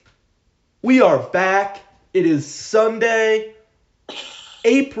We are back. It is Sunday,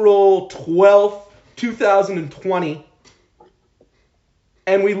 April 12th, 2020,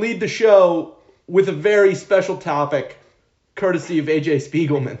 and we lead the show with a very special topic, courtesy of AJ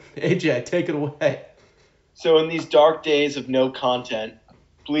Spiegelman. AJ, take it away. So in these dark days of no content,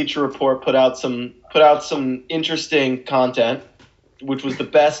 Bleacher Report put out some interesting content, which was the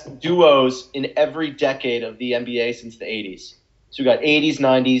best duos in every decade of the NBA since the 80s. So we got 80s,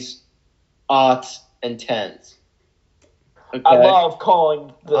 90s, aughts, and 10s. Okay. I love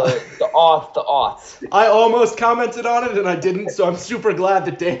calling the aughts the aughts. I almost commented on it and I didn't, so I'm super glad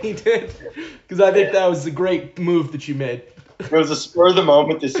that Danny did, because I think that was a great move that you made. It was a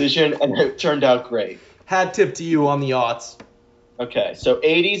spur-of-the-moment decision, and it turned out great. Hat tip to you on the aughts. Okay, so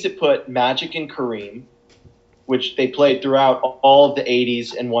 80s it put Magic and Kareem, which they played throughout all of the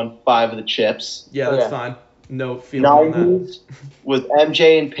 80s and won 5 of the chips. Yeah, that's fine. No feeling on that. 90s was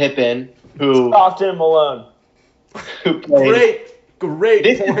MJ and Pippen, who Stockton and Malone. played.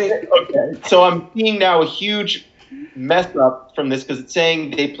 Great point. Okay, so I'm seeing now a huge mess up from this because it's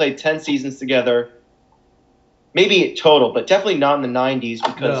saying they played 10 seasons together. Maybe total, but definitely not in the 90s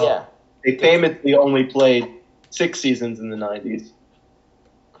because No. they famously only played 6 seasons in the 90s.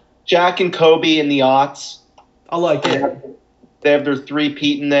 Jack and Kobe in the aughts. I like it. They have their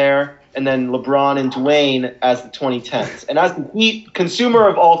three-peat in there, and then LeBron and Dwayne as the 2010s. And as the Heat consumer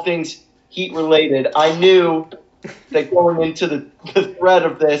of all things Heat-related, I knew that going into the thread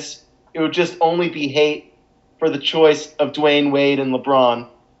of this, it would just only be hate for the choice of Dwayne Wade and LeBron.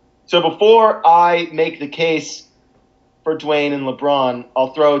 So before I make the case for Dwayne and LeBron,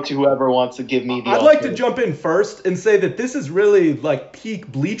 I'll throw it to whoever wants to give me the I'd like to alternative. jump in first and say that this is really like peak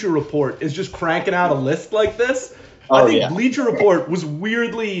Bleacher Report is just cranking out a list like this. I think Bleacher Report was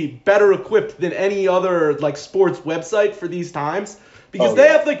weirdly better equipped than any other like sports website for these times because they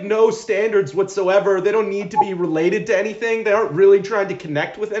have like no standards whatsoever. They don't need to be related to anything. They aren't really trying to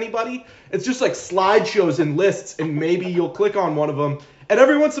connect with anybody. It's just like slideshows and lists, and maybe you'll click on one of them. And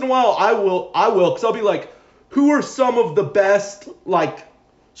every once in a while, I will, because I'll be like, who are some of the best like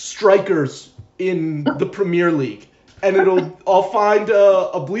strikers in the Premier League? And I'll find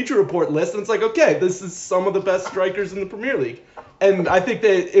a Bleacher Report list, and it's like, okay, this is some of the best strikers in the Premier League. And I think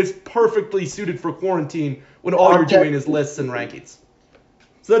that it's perfectly suited for quarantine when all you're doing is lists and rankings.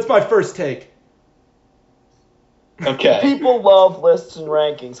 So that's my first take. Okay. People love lists and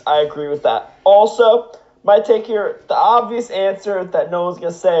rankings. I agree with that. Also, my take here, the obvious answer that no one's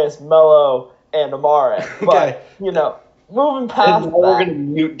going to say is Melo and Amare. But, moving past And we're that. going to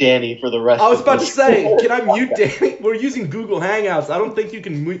mute Danny for the rest I was of about to this. say, can I mute Danny? We're using Google Hangouts. I don't think you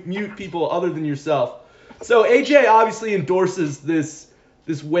can mute people other than yourself. So AJ obviously endorses this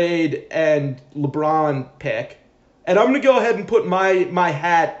Wade and LeBron pick. And I'm going to go ahead and put my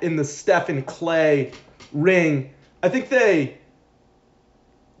hat in the Steph and Clay ring. I think they,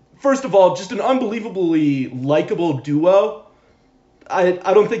 first of all, just an unbelievably likable duo.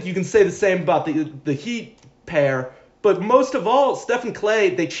 I don't think you can say the same about the Heat pair. But most of all, Steph and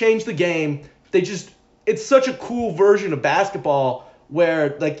Clay, they changed the game. It's such a cool version of basketball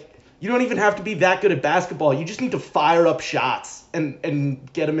where, like, you don't even have to be that good at basketball. You just need to fire up shots and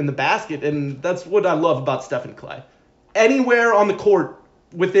get them in the basket. And that's what I love about Steph and Clay. Anywhere on the court,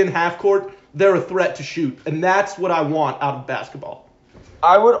 within half court, they're a threat to shoot. And that's what I want out of basketball.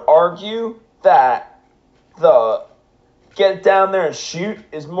 I would argue that the get down there and shoot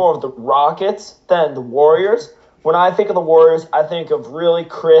is more of the Rockets than the Warriors. When I think of the Warriors, I think of really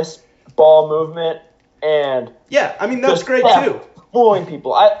crisp ball movement and yeah, I mean that's great too. Fooling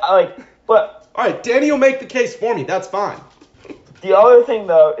people. I like, but all right, Danny will make the case for me. That's fine. The other thing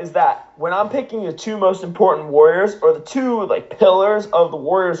though is that when I'm picking the two most important Warriors or the two like pillars of the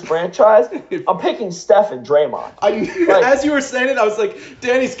Warriors franchise, I'm picking Steph and Draymond. As you were saying it, I was like,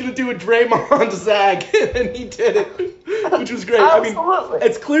 Danny's gonna do a Draymond zag, and he did it, which was great. Absolutely. I mean,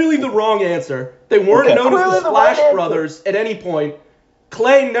 it's clearly the wrong answer. They weren't known as the Splash Brothers at any point.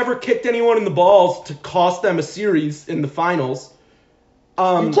 Clay never kicked anyone in the balls to cost them a series in the finals.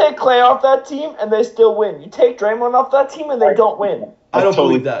 You take Clay off that team and they still win. You take Draymond off that team and they don't win. I don't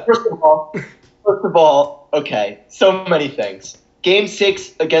believe that. First of all, okay, so many things. Game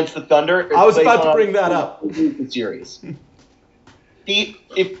 6 against the Thunder. I was about to bring that up. The series.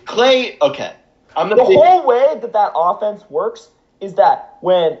 If Clay, okay, the whole way that offense works is that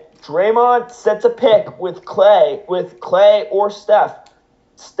when Draymond sets a pick with Clay or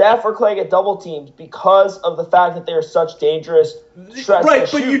Steph or Clay get double teamed because of the fact that they're such dangerous threats. Right,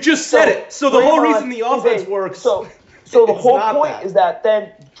 but you just said it. So the whole reason the offense works. So the whole point is that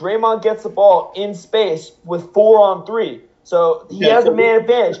then Draymond gets the ball in space with 4-on-3. So he Yeah, has so a man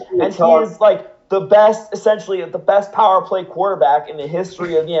advantage, and he is like essentially the best power play quarterback in the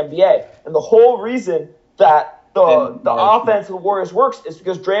history of the NBA. And the whole reason that the offense of the Warriors works is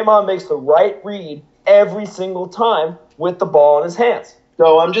because Draymond makes the right read every single time with the ball in his hands.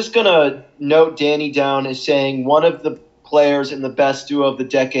 So I'm just going to note Danny down as saying one of the players in the best duo of the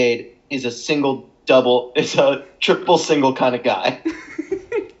decade is a triple single kind of guy.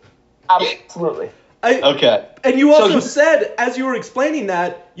 Absolutely. Okay. And you also said, as you were explaining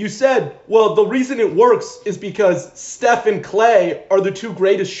that, you said, well, the reason it works is because Steph and Clay are the two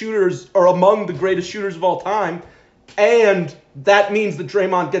greatest shooters, or among the greatest shooters of all time, and that means that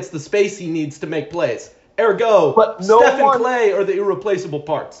Draymond gets the space he needs to make plays. Ergo, Steph and Clay are the irreplaceable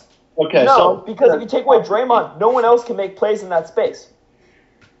parts. Okay. Because if you take away Draymond, no one else can make plays in that space.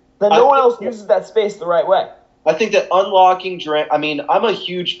 Then no one else uses that space the right way. I think that unlocking I'm a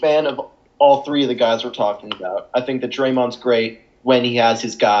huge fan of all three of the guys we're talking about. I think that Draymond's great when he has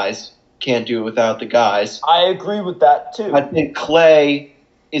his guys. Can't do it without the guys. I agree with that, too. I think Clay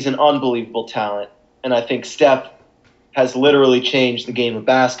is an unbelievable talent, and I think Steph has literally changed the game of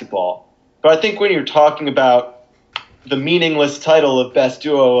basketball. But I think when you're talking about the meaningless title of best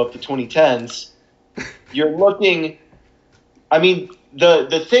duo of the 2010s, you're looking –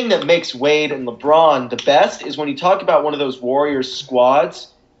 the thing that makes Wade and LeBron the best is when you talk about one of those Warriors squads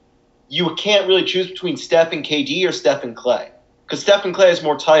 – you can't really choose between Steph and KD or Steph and Clay. Because Steph and Clay has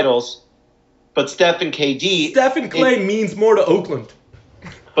more titles, but Steph and KD... Steph and Clay means more to Oakland.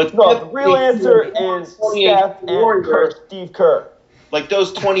 But no, the real answer is Steph and Steve Kerr. Like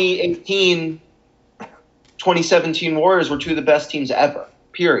those 2018, 2017 Warriors were two of the best teams ever,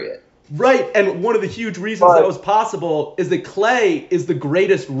 period. Right, and one of the huge reasons that was possible is that Clay is the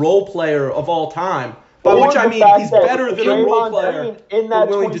greatest role player of all time. By which I mean he's better than a role player in that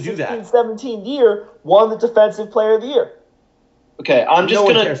willing to do that. 2016-17 year, won the Defensive Player of the Year. Okay, no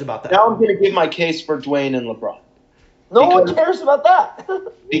one cares about that. Now I'm going to give my case for Dwayne and LeBron. No one cares about that.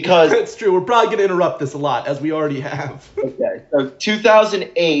 Because that's true. We're probably going to interrupt this a lot, as we already have. Okay, so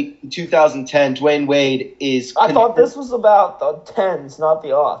 2008 to 2010, Dwayne Wade is... I thought this was about the 10s, not the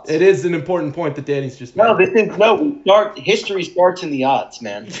aughts. It is an important point that Danny's just made. History starts in the aughts,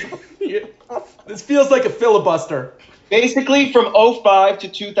 man. Yeah. This feels like a filibuster. Basically, from 2005 to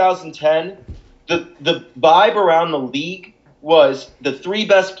 2010, the vibe around the league was the three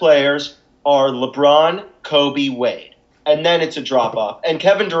best players are LeBron, Kobe, Wade. And then it's a drop-off. And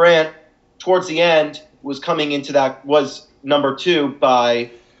Kevin Durant, towards the end, was number 2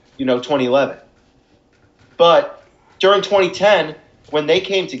 by, 2011. But during 2010, when they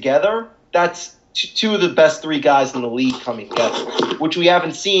came together, that's two of the best three guys in the league coming together, which we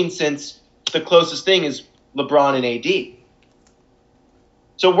haven't seen since the closest thing is LeBron and AD.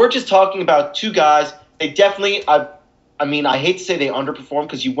 So we're just talking about two guys. They definitely, I hate to say they underperform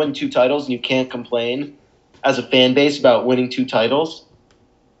because you win 2 titles and you can't complain as a fan base about winning 2 titles.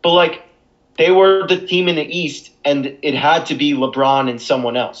 But, they were the team in the East, and it had to be LeBron and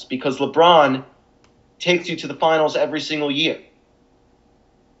someone else because LeBron takes you to the finals every single year.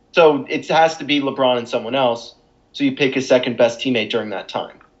 So it has to be LeBron and someone else. So you pick his second best teammate during that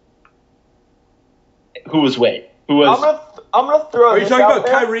time. Who was Wade? I'm gonna throw. Are you talking about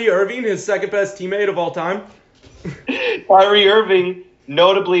Kyrie Irving, his second best teammate of all time? Kyrie Irving,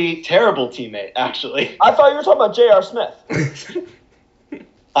 notably terrible teammate, actually. I thought you were talking about J.R. Smith.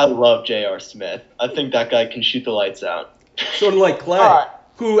 I love J.R. Smith. I think that guy can shoot the lights out. Sort of like Clay,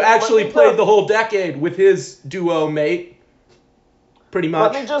 who actually played the whole decade with his duo mate. Pretty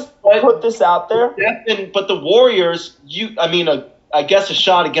much. Let me just put this out there. But the Warriors, I guess a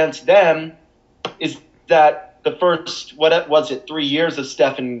shot against them is that the first, 3 years of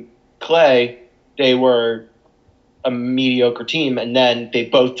Steph and Clay, they were a mediocre team, and then they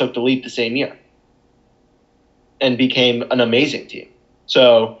both took the leap the same year and became an amazing team.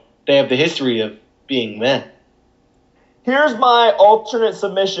 So they have the history of being men. Here's my alternate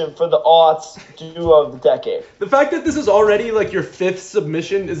submission for the aughts duo of the decade. The fact that this is already your 5th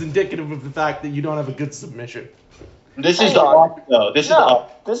submission is indicative of the fact that you don't have a good submission. This is the aughts, though. This is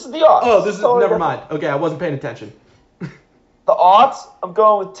the aughts. Oh, this is never mind. Okay, I wasn't paying attention. The aughts, I'm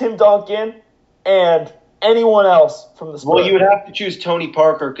going with Tim Duncan and anyone else from the Spurs. Well, you would have to choose Tony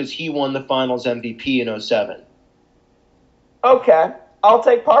Parker because he won the Finals MVP in 2007. Okay, I'll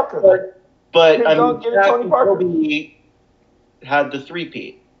take Parker. But Tim Duncan and Tony Parker. Kobe had the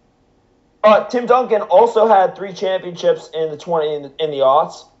 3-peat. Tim Duncan also had 3 championships in the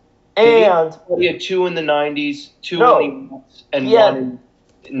aughts. And he had 2 in the 90s, 2 in the 80s, and 1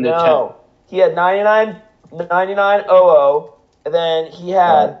 in the 10s. No, he had 99, 00, and then he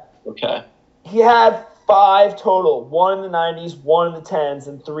had 5 5 total. 1 in the 90s, 1 in the 10s,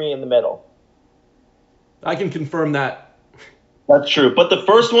 and 3 in the middle. I can confirm that. That's true. But the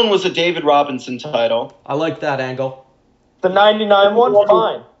first one was a David Robinson title. I like that angle. The 99 one,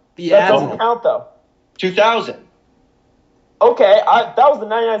 fine. The That doesn't Admiral. count, though. 2000. Okay, that was the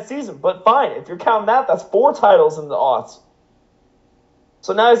 99 season, but fine. If you're counting that, that's 4 titles in the aughts.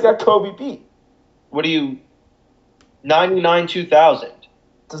 So now he's got Kobe beat. What do you... 99, 2000.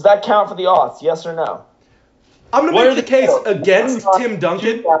 Does that count for the aughts, yes or no? I'm going What to are make the the case titles? against Tim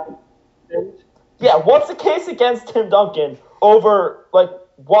Duncan. 2000. Yeah, what's the case against Tim Duncan over,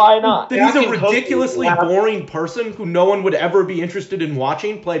 why not? That he's Jack a and Kobe ridiculously have- boring person who no one would ever be interested in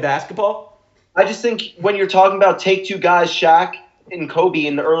watching play basketball. I just think when you're talking about take two guys, Shaq and Kobe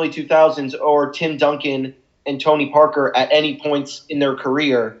in the early 2000s, or Tim Duncan and Tony Parker at any points in their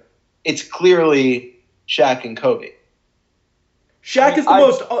career, it's clearly Shaq and Kobe. Shaq is the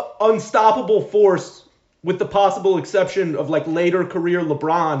most unstoppable force, with the possible exception of later career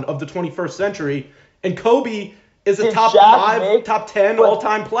LeBron of the 21st century, and Kobe is a Did top Shaq 5, make- top 10 but-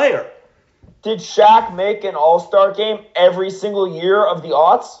 all-time player. Did Shaq make an all-star game every single year of the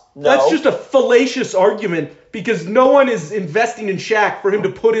aughts? No. That's just a fallacious argument because no one is investing in Shaq for him to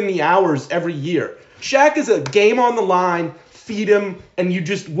put in the hours every year. Shaq is a game on the line, feed him, and you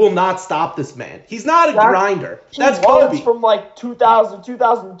just will not stop this man. He's not a Shaq- grinder. He That's was Kobe. from 2000,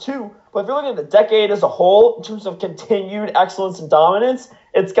 2002. But if you're looking at the decade as a whole, in terms of continued excellence and dominance,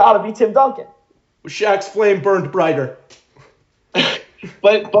 it's got to be Tim Duncan. Shaq's flame burned brighter.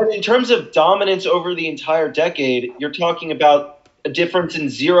 But in terms of dominance over the entire decade, you're talking about a difference in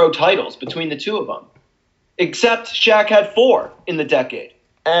 0 titles between the two of them. Except Shaq had 4 in the decade.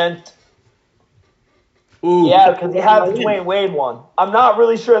 And Ooh. yeah, because he had the Dwayne Wade one. I'm not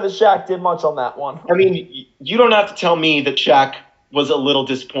really sure that Shaq did much on that one. I mean, you don't have to tell me that Shaq was a little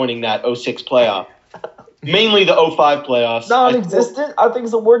disappointing that 06 playoff. Mainly the 05 playoffs. Non-existent, I think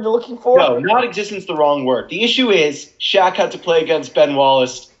is the word you're looking for. No, not existent's the wrong word. The issue is Shaq had to play against Ben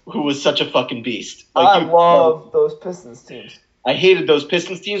Wallace, who was such a fucking beast. I love those Pistons teams. I hated those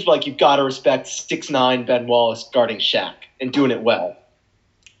Pistons teams, but you've got to respect 6'9" Ben Wallace guarding Shaq and doing it well.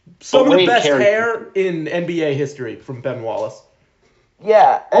 Some of the Wade best carried hair in NBA history from Ben Wallace.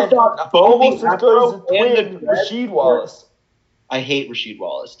 Yeah, and Both almost the as good as Afro the and twin the dread Rasheed Wallace. I hate Rasheed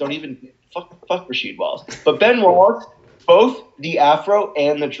Wallace. Don't even fuck Rasheed Wallace. But Ben Wallace, both the afro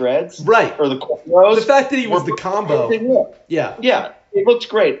and the dreads, Right. or the cornrows, The fact that he was were the combo. perfect. Yeah. Yeah, it looked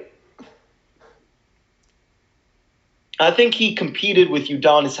great. I think he competed with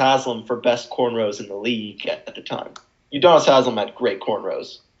Udonis Haslem for best cornrows in the league at the time. Udonis Haslem had great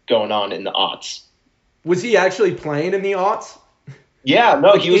cornrows going on in the aughts. Was he actually playing in the aughts? Yeah,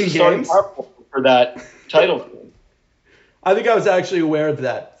 no, he was in the starting games? power forward for that title. I think I was actually aware of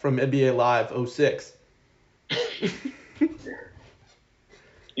that from NBA Live 06.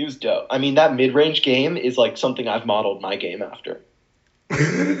 He was dope. I mean, that mid-range game is like something I've modeled my game after.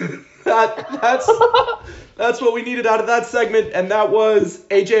 That's what we needed out of that segment, and that was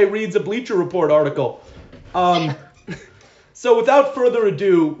AJ reads a Bleacher Report article. So without further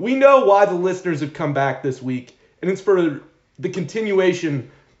ado, we know why the listeners have come back this week, and it's for the continuation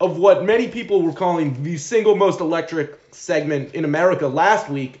of what many people were calling the single most electric segment in America last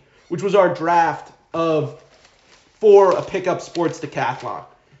week, which was our draft for a pickup sports decathlon.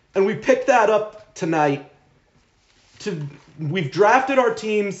 And we picked that up tonight. We've drafted our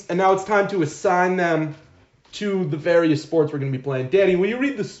teams, and now it's time to assign them to the various sports we're going to be playing. Danny, will you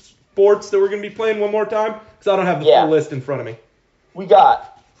read the sports that we're going to be playing one more time? Because I don't have the full list in front of me. We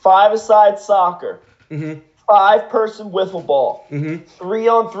got 5-a-side soccer, Mm-hmm. 5-person wiffle ball, Mm-hmm.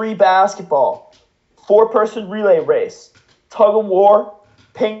 3-on-3 basketball, 4-person relay race, tug of war,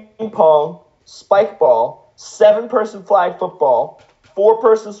 ping pong, spike ball, 7-person flag football,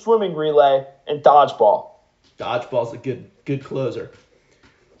 4-person swimming relay, and dodgeball. Dodgeball's a good closer.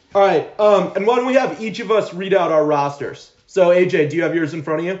 All right, and why don't we have each of us read out our rosters? So, AJ, do you have yours in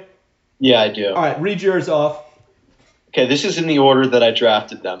front of you? Yeah, I do. All right, read yours off. Okay, this is in the order that I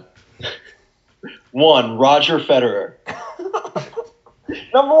drafted them. 1, Roger Federer.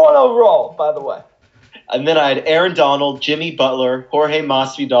 Number 1 overall, by the way. And then I had Aaron Donald, Jimmy Butler, Jorge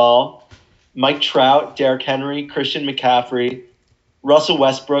Masvidal, Mike Trout, Derrick Henry, Christian McCaffrey, Russell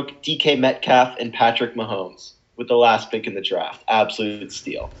Westbrook, DK Metcalf, and Patrick Mahomes with the last pick in the draft. Absolute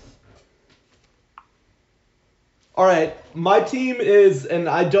steal. All right, my team is, and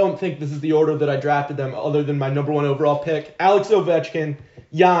I don't think this is the order that I drafted them other than my number 1 overall pick, Alex Ovechkin,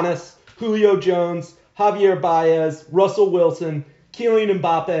 Giannis, Julio Jones, Javier Baez, Russell Wilson, Kylian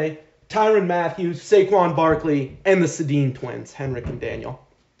Mbappe, Tyrann Matthews, Saquon Barkley, and the Sedin twins, Henrik and Daniel.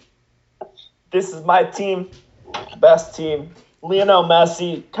 This is my team, best team. Lionel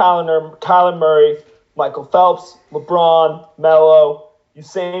Messi, Kyler Murray, Michael Phelps, LeBron, Melo,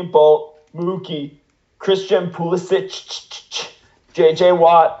 Usain Bolt, Mookie, Christian Pulisic, J.J.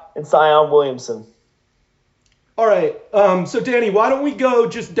 Watt, and Zion Williamson. All right. So Danny, why don't we go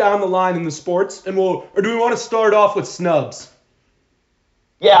just down the line in the sports, and or do we want to start off with snubs?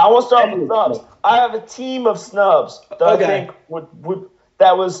 Yeah, I want to start with snubs. I have a team of snubs that I think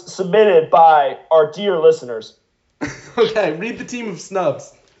that was submitted by our dear listeners. Okay, read the team of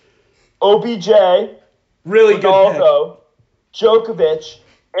snubs. OBJ, Really Ronaldo, Djokovic,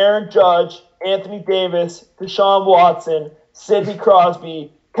 Aaron Judge, Anthony Davis, Deshaun Watson, Sidney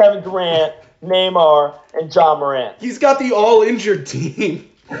Crosby, Kevin Durant, Neymar, and John Morant. He's got the all-injured team.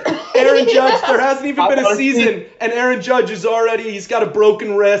 Aaron Judge, there hasn't even been a season, and Aaron Judge he's got a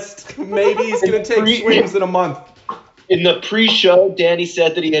broken wrist. Maybe he's going to take swings in a month. In the pre-show, Danny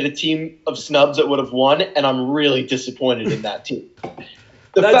said that he had a team of snubs that would have won, and I'm really disappointed in that team.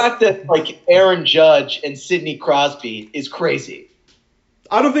 The fact that, Aaron Judge and Sidney Crosby is crazy.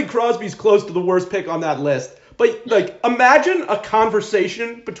 I don't think Crosby's close to the worst pick on that list. But, imagine a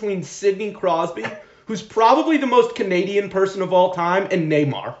conversation between Sidney Crosby, who's probably the most Canadian person of all time, and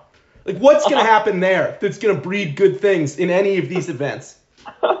Neymar. What's going to happen there that's going to breed good things in any of these events?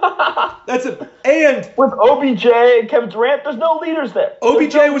 That's it. And with OBJ and Kevin Durant, there's no leaders there.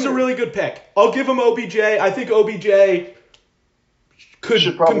 OBJ was a really good pick. I'll give him OBJ. I think OBJ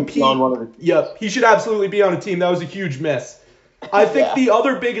should probably compete. Be on one of the teams. Yep, he should absolutely be on a team. That was a huge miss. I think the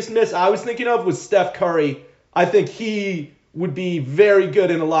other biggest miss I was thinking of was Steph Curry. I think he would be very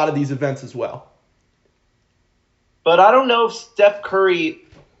good in a lot of these events as well. But I don't know if Steph Curry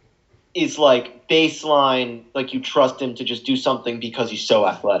is baseline, you trust him to just do something because he's so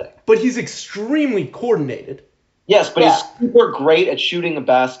athletic. But he's extremely coordinated. Yes, but he's super great at shooting a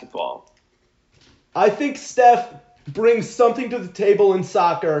basketball. I think Steph brings something to the table in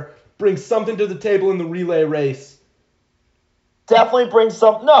soccer, brings something to the table in the relay race. Definitely brings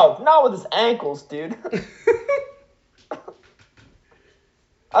something. No, not with his ankles, dude.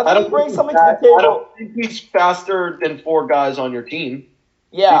 I think he brings something to the table. I don't think he's faster than 4 guys on your team.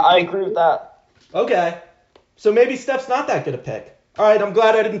 Yeah, I agree with that. Okay. So maybe Steph's not that good a pick. All right, I'm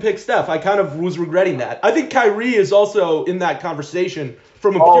glad I didn't pick Steph. I kind of was regretting that. I think Kyrie is also in that conversation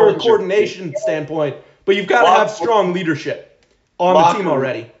from a pure coordination standpoint, but you've got to have strong leadership on the team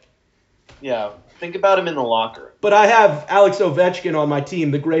already. Yeah, think about him in the locker. But I have Alex Ovechkin on my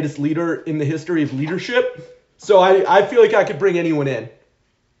team, the greatest leader in the history of leadership, so I feel like I could bring anyone in.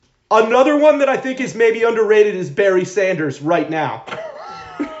 Another one that I think is maybe underrated is Barry Sanders right now.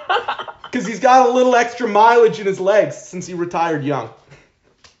 Because he's got a little extra mileage in his legs since he retired young.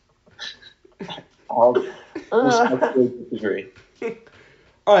 I'll disagree.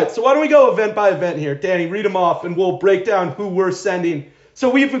 All right, so why don't we go event by event here? Danny, read them off, and we'll break down who we're sending. So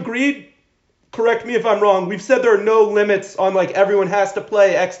we've agreed, correct me if I'm wrong, we've said there are no limits on, everyone has to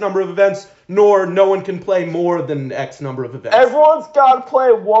play X number of events, nor no one can play more than X number of events. Everyone's got to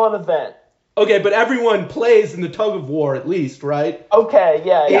play one event. Okay, but everyone plays in the tug of war at least, right? Okay,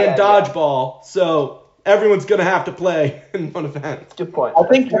 yeah. And dodgeball, so everyone's going to have to play in one event. Good point. I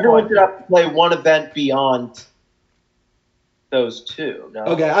think everyone should have to play one event beyond those two. No?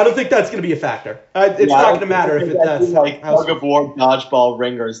 Okay, I don't think that's going to be a factor. It's not going to matter if that's tug of war dodgeball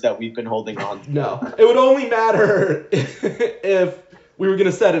ringers that we've been holding on to. No, it would only matter if we were going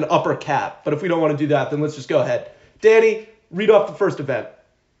to set an upper cap. But if we don't want to do that, then let's just go ahead. Danny, read off the first event.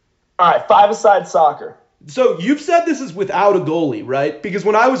 All right, 5-a-side soccer. So you've said this is without a goalie, right? Because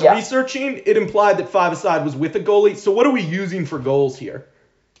when I was researching, it implied that 5-a-side was with a goalie. So what are we using for goals here?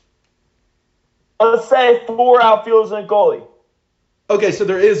 Let's say 4 outfielders and a goalie. Okay, so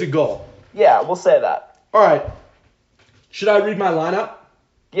there is a goal. Yeah, we'll say that. All right. Should I read my lineup?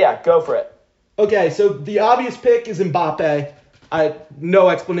 Yeah, go for it. Okay, so the obvious pick is Mbappe. No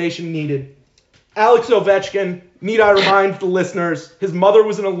explanation needed. Alex Ovechkin. Need I remind the listeners, his mother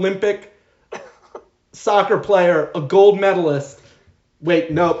was an Olympic soccer player, a gold medalist.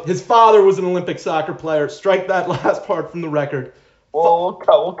 Wait, no, his father was an Olympic soccer player. Strike that last part from the record. Well,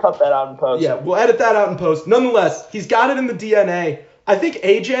 we'll cut that out in post. Yeah, we'll edit that out in post. Nonetheless, he's got it in the DNA. I think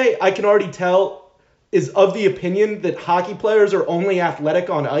AJ, I can already tell, is of the opinion that hockey players are only athletic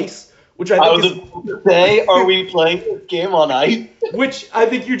on ice, which I think are we playing this game on ice? Which I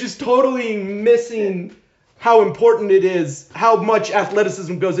think you're just totally missing how important it is, how much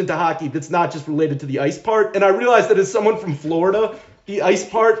athleticism goes into hockey that's not just related to the ice part. And I realize that as someone from Florida, the ice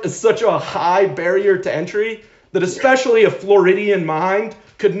part is such a high barrier to entry that especially a Floridian mind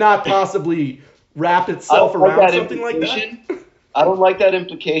could not possibly wrap itself around something like that. I don't like that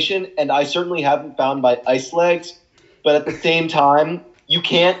implication, and I certainly haven't found my ice legs. But at the same time, you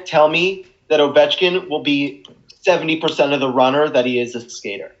can't tell me that Ovechkin will be 70% of the runner that he is a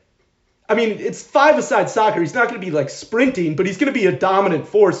skater. I mean, it's five-a-side soccer. He's not going to be like sprinting, but he's going to be a dominant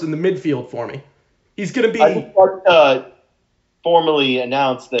force in the midfield for me. He's going to be. I just want to formally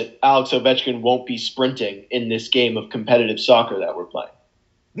announce that Alex Ovechkin won't be sprinting in this game of competitive soccer that we're playing.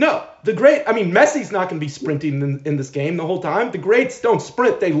 No, Messi's not going to be sprinting in this game the whole time. The greats don't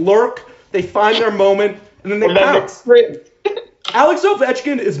sprint. They lurk, they find their moment, and then they pounce. Alex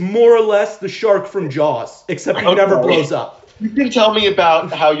Ovechkin is more or less the shark from Jaws, except he never blows up. You can tell me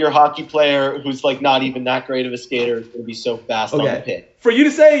about how your hockey player, who's like not even that great of a skater, is going to be so fast on the pitch. For you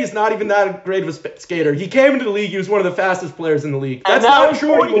to say he's not even that great of a skater, he came into the league, he was one of the fastest players in the league. That's not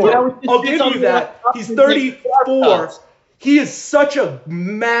true anymore. I'll give you that. He's 34. He is such a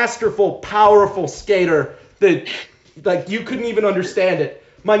masterful, powerful skater that like you couldn't even understand it.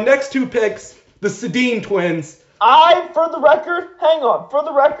 My next two picks, the Sedin twins. For the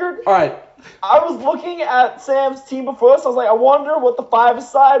record. All right. I was looking at Sam's team before this. I was like, I wonder what the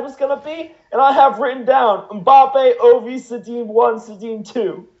five-a-side was going to be. And I have written down Mbappe, Ovi, Sedin 1, Sedin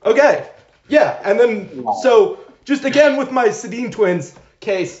 2. Okay. Yeah. And then, so just again with my Sedin twins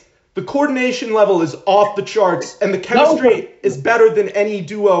case, the coordination level is off the charts, and the chemistry is better than any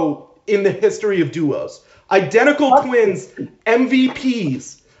duo in the history of duos. Identical twins,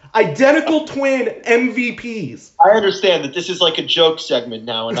 MVPs. Identical twin MVPs. I understand that this is like a joke segment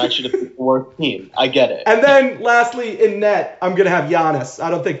now, and I should have picked the worst team. I get it. And then, lastly, in net, I'm going to have Giannis. I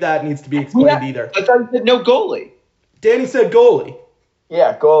don't think that needs to be explained either. I thought you said no goalie. Danny said goalie.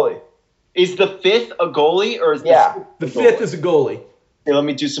 Yeah, goalie. Is the fifth a goalie, or is the fifth is a goalie? Okay, let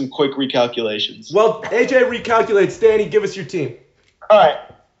me do some quick recalculations. Well, AJ recalculates. Danny, give us your team. All right.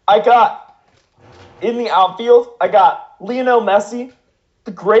 I got, in the outfield, I got Lionel Messi,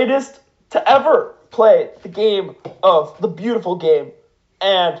 the greatest to ever play the game of the beautiful game,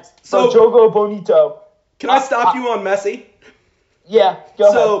 and Jogo Bonito. Can I stop you on Messi? Yeah, go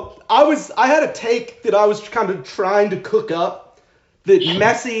ahead. So I had a take that I was kind of trying to cook up that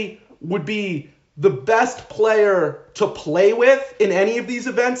Messi would be the best player to play with in any of these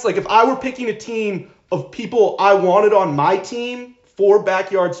events. Like if I were picking a team of people I wanted on my team for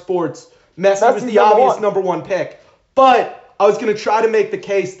Backyard Sports, Messi was the obvious number one pick. But I was going to try to make the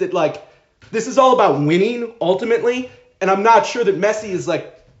case that, like, this is all about winning, ultimately, and I'm not sure that Messi is,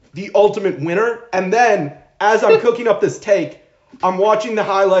 like, the ultimate winner. And then, as I'm cooking up this take, I'm watching the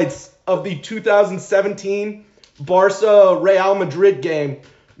highlights of the 2017 Barca-Real Madrid game,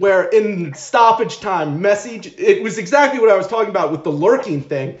 where in stoppage time, Messi, it was exactly what I was talking about with the lurking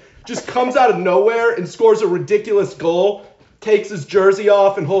thing, just comes out of nowhere and scores a ridiculous goal, takes his jersey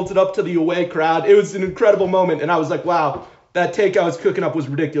off and holds it up to the away crowd. It was an incredible moment, and I was like, wow. That take I was cooking up was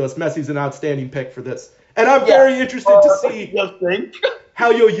ridiculous. Messi's an outstanding pick for this. And I'm very interested to see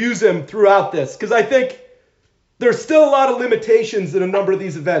how you'll use him throughout this. Because I think there's still a lot of limitations in a number of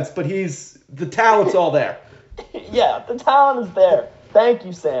these events, but the talent's all there. Yeah, the talent is there. Thank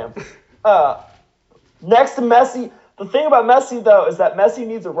you, Sam. Next to Messi, the thing about Messi, though, is that Messi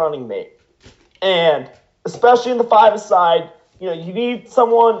needs a running mate. And especially in the five-a-side, you need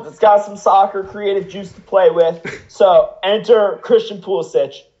someone that's got some soccer creative juice to play with. So enter Christian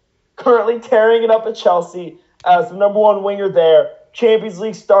Pulisic, currently tearing it up at Chelsea as the number one winger there, Champions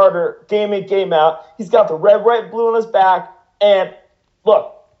League starter, game in, game out. He's got the red, white, blue on his back. And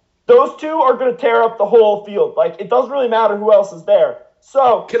look, those two are going to tear up the whole field. Like, it doesn't really matter who else is there.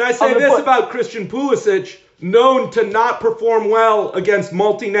 So can I say this about Christian Pulisic? Known to not perform well against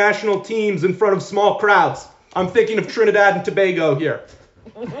multinational teams in front of small crowds. I'm thinking of Trinidad and Tobago here.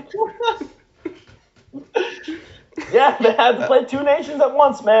 Yeah, they had to play two nations at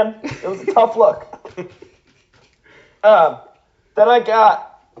once, man. It was a tough look. Then I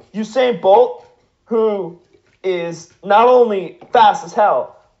got Usain Bolt, who is not only fast as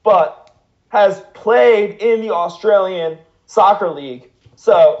hell, but has played in the Australian Soccer League.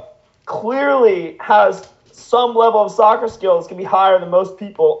 So clearly has some level of soccer skills, can be higher than most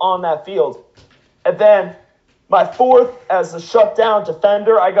people on that field. And then my fourth, as a shutdown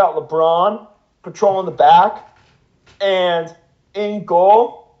defender, I got LeBron patrolling the back. And in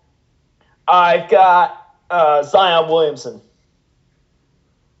goal, I got Zion Williamson.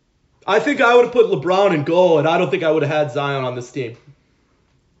 I think I would have put LeBron in goal, and I don't think I would have had Zion on this team.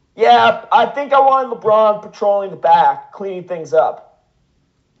 Yeah, I think I wanted LeBron patrolling the back, cleaning things up.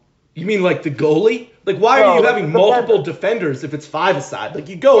 You mean like the goalie? Like, why are you having multiple defenders if it's five-a-side? Like,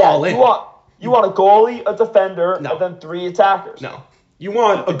 you go all in. You want a goalie, a defender, and then three attackers. No. You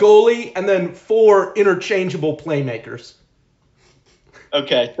want a goalie and then four interchangeable playmakers.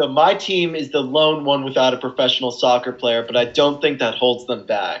 Okay, so my team is the lone one without a professional soccer player, but I don't think that holds them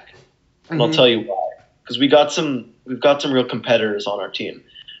back. And I'll tell you why. Because we've got some real competitors on our team.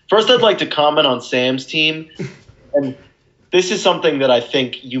 First, I'd like to comment on Sam's team, and this is something that I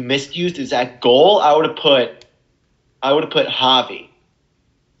think you misused. Is at goal, I would have put Javi.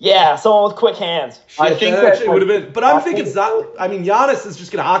 Yeah, someone with quick hands. I think that actually would have been. But I'm thinking, Giannis is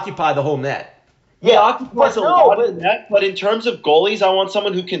just going to occupy the whole net. Yeah, occupies a lot of the net, but in terms of goalies, I want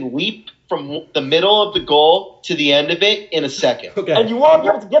someone who can leap from the middle of the goal to the end of it in a second. Okay. And you want to be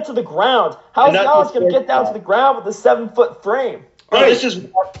able to get to the ground. How's Giannis going to get down to the ground with a 7-foot frame? Right. This is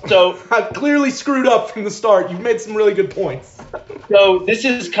so. I've clearly screwed up from the start. You've made some really good points. So this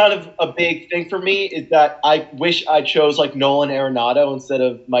is kind of a big thing for me is that I wish I chose like Nolan Arenado instead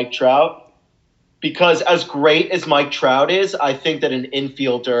of Mike Trout. Because as great as Mike Trout is, I think that an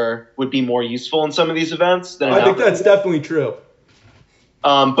infielder would be more useful in some of these events than an I think that's definitely true.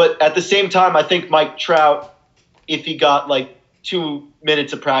 But at the same time, I think Mike Trout, if he got like 2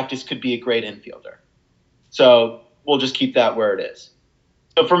 minutes of practice, could be a great infielder. So we'll just keep that where it is.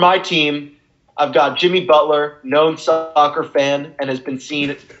 So for my team, I've got Jimmy Butler, known soccer fan, and has been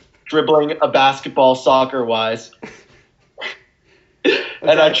seen dribbling a basketball soccer-wise.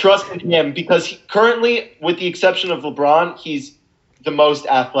 And I trust in him because currently, with the exception of LeBron, he's the most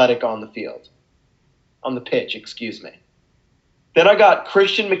athletic on the field. On the pitch, excuse me. Then I got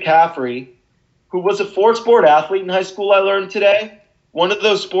Christian McCaffrey, who was a 4-sport athlete in high school, I learned today. One of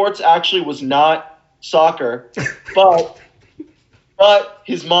those sports actually was not soccer, but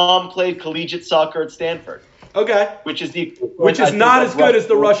his mom played collegiate soccer at Stanford. Okay. Which is not as good as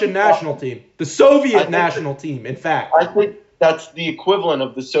the Russian national team. The Soviet national team, in fact. I think that's the equivalent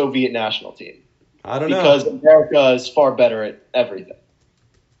of the Soviet national team. I don't know. Because America is far better at everything.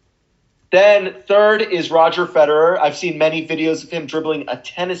 Then third is Roger Federer. I've seen many videos of him dribbling a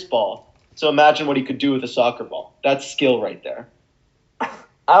tennis ball. So imagine what he could do with a soccer ball. That's skill right there. I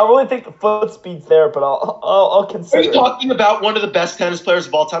don't really think the foot speed's there, but I'll consider. Are you talking about one of the best tennis players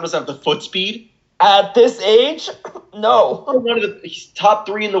of all time doesn't have the foot speed? At this age? No. He's top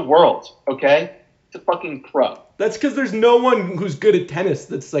 3 in the world, okay? He's a fucking pro. That's because there's no one who's good at tennis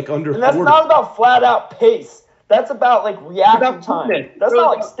that's like under 40. And that's not about flat out pace. That's about like reaction time. That's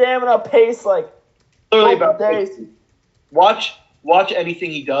not like stamina, pace, like literally about pace. Watch anything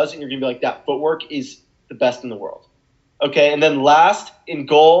he does, and you're gonna be like, that footwork is the best in the world. Okay, and then last in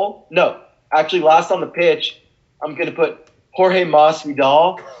goal, last on the pitch, I'm gonna put Jorge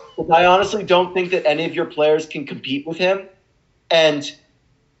Masvidal. Because I honestly don't think that any of your players can compete with him. And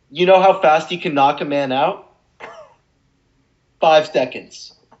you know how fast he can knock a man out? 5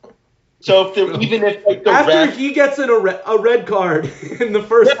 seconds. So after he gets a red card in the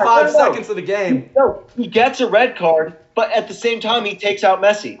first 5 seconds of the game. No, he gets a red card, but at the same time he takes out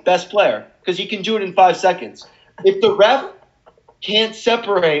Messi, best player, because he can do it in 5 seconds. If the ref can't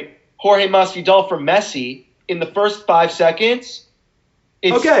separate Jorge Masvidal from Messi in the first 5 seconds,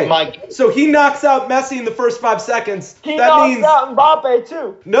 so he knocks out Messi in the first 5 seconds. He knocks out Mbappe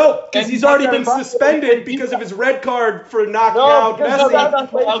too. No, because he's already been suspended because of his red card for knocking out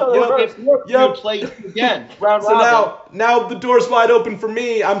Messi. You play again. Round so now the door's wide open for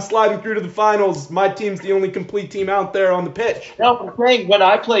me. I'm sliding through to the finals. My team's the only complete team out there on the pitch. No, I'm saying when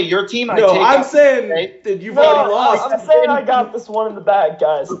I play your team, I'm saying that you've already lost. I'm saying I got this one in the bag,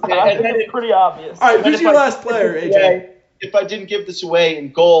 guys. It's pretty obvious. All right, who's your last player, AJ? If I didn't give this away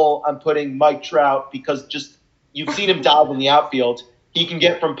in goal, I'm putting Mike Trout because you've seen him dive in the outfield. He can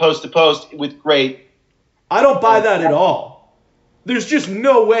get from post to post with great. I don't buy that at all. There's just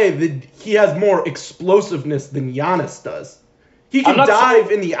no way that he has more explosiveness than Giannis does. He can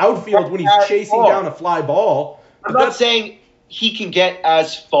dive in the outfield when he's chasing down a fly ball. I'm not saying he can get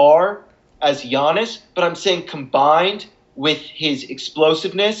as far as Giannis, but I'm saying combined with his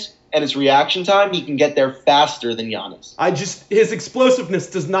explosiveness and his reaction time, he can get there faster than Giannis. His explosiveness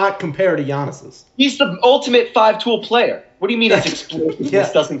does not compare to Giannis's. He's the ultimate 5-tool player. What do you mean his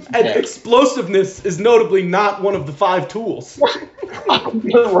explosiveness doesn't compare? And explosiveness is notably not one of the 5 tools. I'm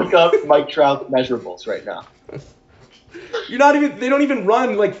going to look up Mike Trout's measurables right now. They don't even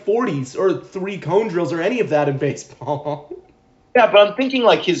run like 40s or 3-cone drills or any of that in baseball. Yeah, but I'm thinking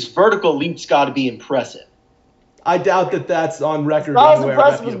like his vertical leap's got to be impressive. I doubt that that's on record. Not as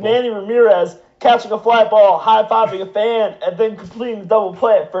impressive as Manny Ramirez catching a fly ball, high-fiving a fan, and then completing the double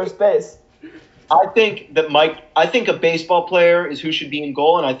play at first base. I think a baseball player is who should be in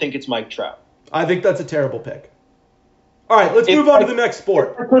goal, and I think it's Mike Trout. I think that's a terrible pick. All right, let's move on to the next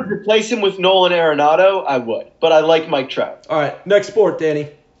sport. If I could replace him with Nolan Arenado, I would, but I like Mike Trout. All right, next sport, Danny.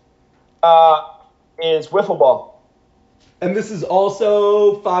 Is wiffle ball. And this is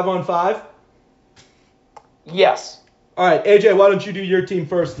also 5-on-5? Yes. All right, AJ, why don't you do your team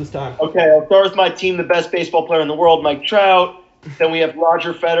first this time? Okay, I'll start with my team, the best baseball player in the world, Mike Trout. Then we have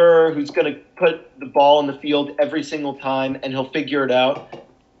Roger Federer, who's going to put the ball in the field every single time, and he'll figure it out.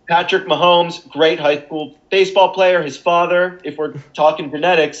 Patrick Mahomes, great high school baseball player. His father, if we're talking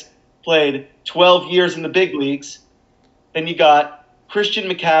genetics, played 12 years in the big leagues. Then you got Christian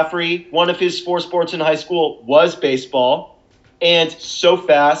McCaffrey. One of his 4 sports in high school was baseball, and so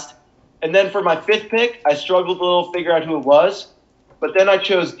fast. And then for my 5th pick, I struggled a little to figure out who it was. But then I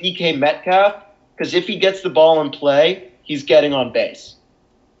chose DK Metcalf, because if he gets the ball in play, he's getting on base.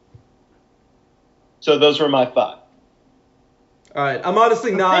 So those were my 5. All right, I'm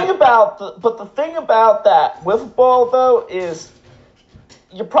honestly The not. thing about that wiffle ball though is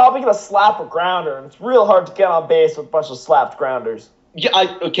you're probably gonna slap a grounder, and it's real hard to get on base with a bunch of slapped grounders.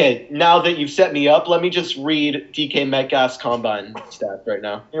 Yeah, okay, now that you've set me up, let me just read DK Metcalf's combine stats right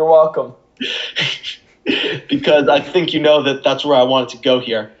now. You're welcome. Because I think you know that that's where I wanted to go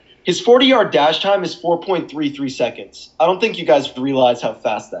here. His 40-yard dash time is 4.33 seconds. I don't think you guys realize how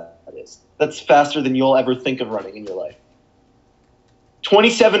fast that is. That's faster than you'll ever think of running in your life.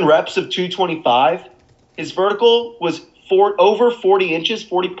 27 reps of 225. His vertical was over 40 inches,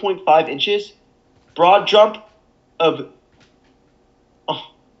 40.5 inches. Broad jump of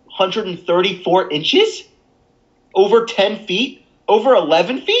 134 inches. Over 10 feet. Over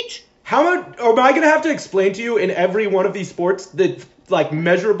 11 feet. How much am I going to have to explain to you in every one of these sports that, like,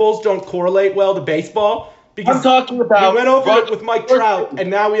 measurables don't correlate well to baseball? Because I'm talking about... we went over it with Mike Trout, and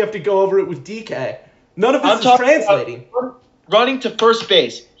now we have to go over it with DK. None of this is translating. Running to first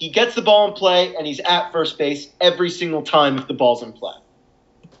base. He gets the ball in play, and he's at first base every single time if the ball's in play.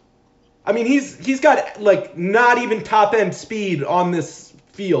 I mean, he's got, like, not even top-end speed on this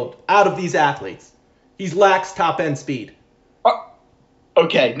field out of these athletes. He lacks top-end speed.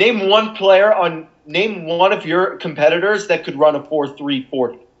 Okay, name one of your competitors that could run a 4.3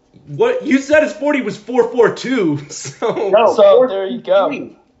 40. What you said his 40 was 4.42, so... No, So there you go.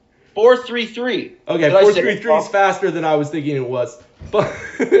 4.33. Okay, 4.33 is faster than I was thinking it was. But,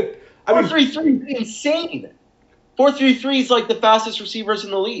 I mean, 4.33 is insane. 4.33 is like the fastest receivers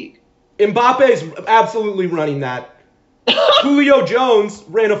in the league. Mbappe's absolutely running that. Julio Jones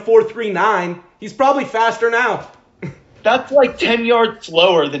ran a 4.39. He's probably faster now. That's like 10 yards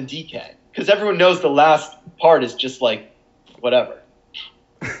slower than DK. Because everyone knows the last part is just like, whatever.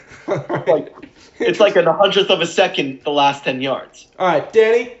 It's like in a hundredth of a second, the last 10 yards. All right,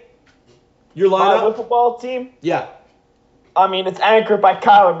 Danny, your My lineup? wiffle ball team, Yeah. I mean, it's anchored by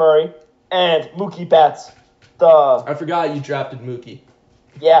Kyler Murray and Mookie Betts. I forgot you drafted Mookie.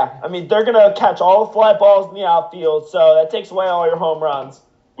 Yeah, I mean, they're going to catch all the fly balls in the outfield, so that takes away all your home runs.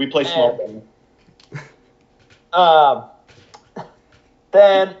 We play small ball.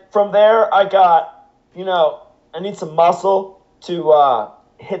 Then from there, I got, I need some muscle to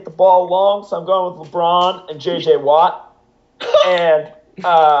hit the ball long, so I'm going with LeBron and J.J. Watt. And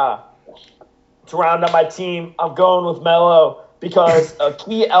to round out my team, I'm going with Melo because a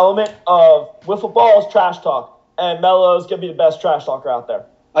key element of wiffle ball is trash talk, and Melo's going to be the best trash talker out there.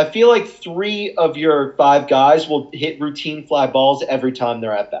 I feel like 3 of your 5 guys will hit routine fly balls every time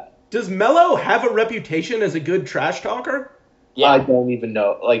they're at bat. Does Melo have a reputation as a good trash talker? Yeah. I don't even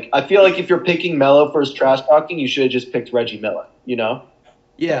know. Like, I feel like if you're picking Melo for his trash talking, you should have just picked Reggie Miller, you know?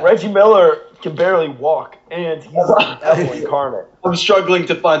 Yeah. Reggie Miller can barely walk, and he's the devil incarnate. I'm struggling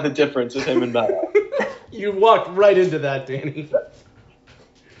to find the difference with him and Melo. You walked right into that, Danny.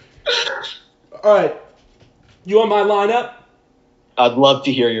 All right. You want my lineup? I'd love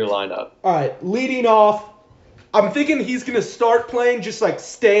to hear your lineup. All right. Leading off, I'm thinking he's going to start playing just like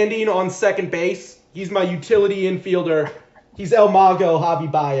standing on second base. He's my utility infielder. He's El Mago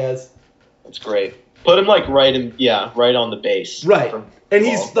Javi Baez. That's great. Put him like right on the base. Right. And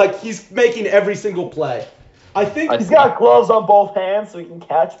he's making every single play. I think He's got gloves on both hands so he can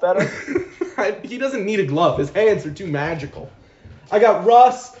catch better. he doesn't need a glove. His hands are too magical. I got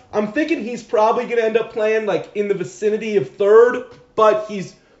Russ. I'm thinking he's probably going to end up playing like in the vicinity of third, but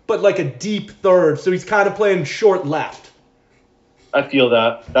like a deep third. So he's kind of playing short left. I feel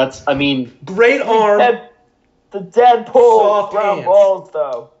that. Great arm. The Deadpool Soft ground hands. balls,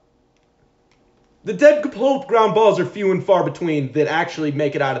 though. The Deadpool ground balls are few and far between that actually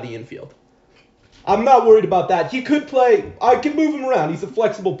make it out of the infield. I'm not worried about that. He could play. I can move him around. He's a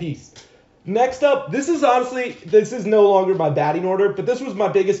flexible piece. Next up, this is no longer my batting order, but this was my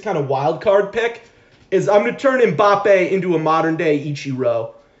biggest kind of wild card pick, is I'm going to turn Mbappe into a modern-day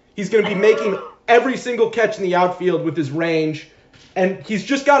Ichiro. He's going to be making every single catch in the outfield with his range, and he's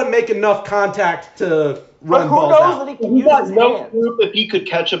just got to make enough contact to run who balls knows out. that he can He use got his no hands? proof if he could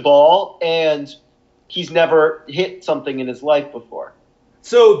catch a ball, and he's never hit something in his life before.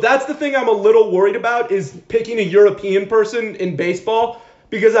 So that's the thing I'm a little worried about is picking a European person in baseball,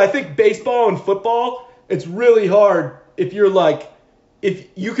 because I think baseball and football, it's really hard if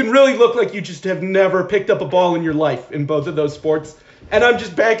you can really look like you just have never picked up a ball in your life in both of those sports. And I'm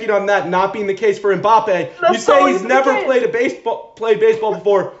just banking on that not being the case for Mbappe. That's You say not he's even never the case. played baseball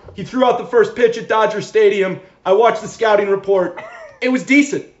before. He threw out the first pitch at Dodger Stadium. I watched the scouting report. It was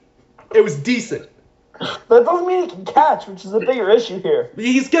decent. It was decent. That doesn't mean he can catch, which is a bigger issue here.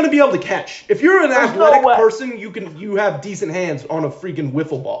 He's gonna be able to catch. If you're an There's no athletic way. person, you have decent hands on a freaking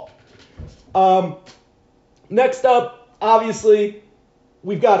wiffle ball. Next up, obviously,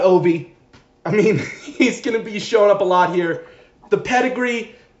 we've got Ovi. I mean, he's gonna be showing up a lot here. The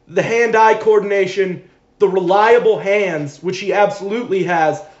pedigree, the hand-eye coordination, the reliable hands, which he absolutely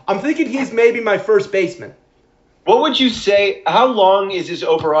has. I'm thinking he's maybe my first baseman. What would you say? How long is his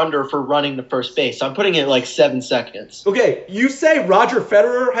over/under for running to first base? I'm putting it like 7 seconds. Okay, you say Roger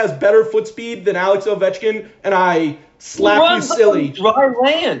Federer has better foot speed than Alex Ovechkin, and I He slap you runs silly. on dry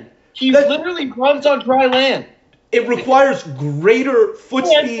land. He That- literally runs on dry land. It requires greater foot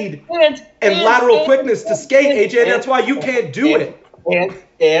speed and and lateral quickness to skate, AJ. and- That's why you can't do it.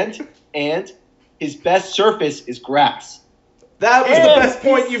 And his best surface is grass. That was the And best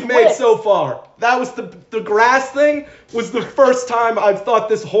point he you've made sweats. so far. That was the grass thing was the first time I've thought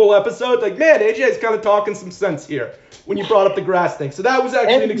this whole episode, like, man, AJ's kind of talking some sense here when you brought up the grass thing. So that was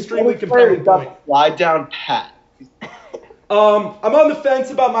actually an extremely compelling point. Slide down pat. I'm on the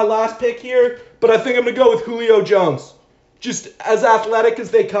fence about my last pick here, but I think I'm going to go with Julio Jones. Just as athletic as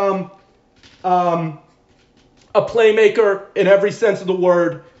they come, a playmaker in every sense of the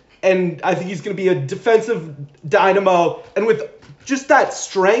word, and I think he's going to be a defensive dynamo, and with just that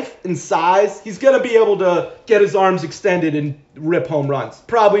strength and size, he's going to be able to get his arms extended and rip home runs,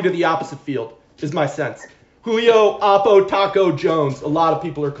 probably to the opposite field, is my sense. Julio Oppo Taco Jones, a lot of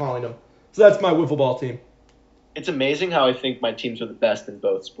people are calling him. So that's my wiffle ball team. It's amazing how I think my teams are the best in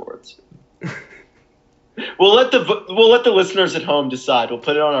both sports. We'll let the listeners at home decide. We'll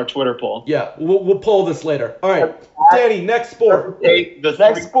put it on our Twitter poll. Yeah, we'll pull this later. All right, Danny, next sport.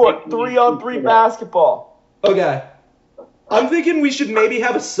 Next sport, 3-on-3 basketball. Okay. I'm thinking we should maybe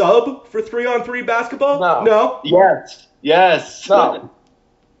have a sub for 3-on-3 basketball. No. No? Yes. No.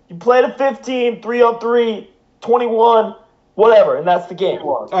 You play to 15, 3-on-3, 21, whatever, and that's the game.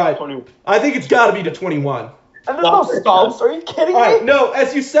 All right. I think it's got to be to 21. And there's no subs. Are you kidding All right, me? no,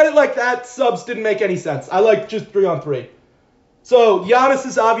 as you said it like that, subs didn't make any sense. I like just 3-on-3. So Giannis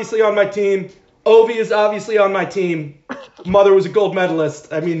is obviously on my team. Ovi is obviously on my team. Mother was a gold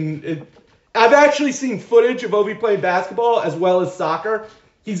medalist. I mean, I've actually seen footage of Ovi playing basketball as well as soccer.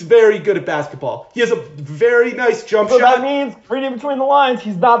 He's very good at basketball. He has a very nice jump So shot. that means, reading between the lines,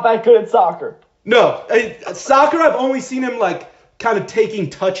 he's not that good at soccer. No, soccer, I've only seen him kind of taking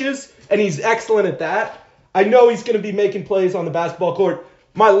touches, and he's excellent at that. I know he's going to be making plays on the basketball court.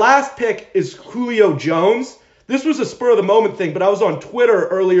 My last pick is Julio Jones. This was a spur of the moment thing, but I was on Twitter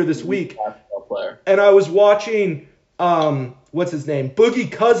earlier this week, Basketball player. and I was watching, what's his name? Boogie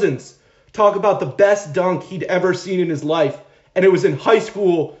Cousins talk about the best dunk he'd ever seen in his life. And it was in high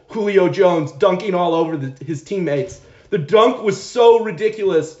school, Julio Jones dunking all over his teammates. The dunk was so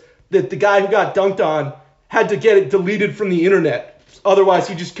ridiculous that the guy who got dunked on had to get it deleted from the internet. Otherwise,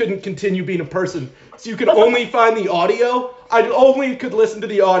 he just couldn't continue being a person. So you could only find the audio. I only could listen to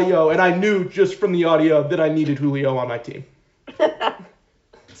the audio, and I knew just from the audio that I needed Julio on my team.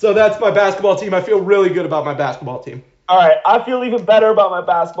 So that's my basketball team. I feel really good about my basketball team. All right, I feel even better about my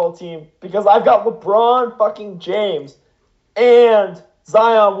basketball team because I've got LeBron fucking James and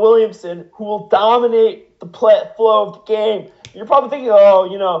Zion Williamson who will dominate the flow of the game. You're probably thinking,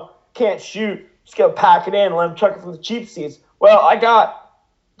 can't shoot. Just got to pack it in and let him chuck it from the cheap seats. Well, I got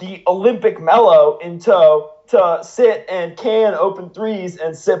the Olympic Mellow in tow to sit and can open threes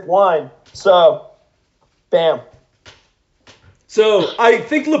and sip wine. So, bam. So I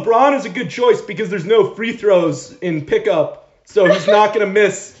think LeBron is a good choice because there's no free throws in pickup, so he's not going to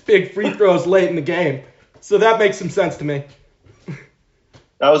miss big free throws late in the game. So that makes some sense to me.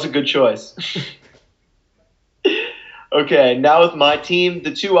 That was a good choice. Okay, now with my team,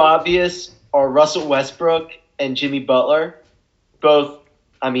 the two obvious are Russell Westbrook and Jimmy Butler. Both,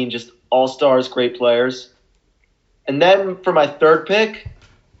 just all-stars, great players. And then for my third pick,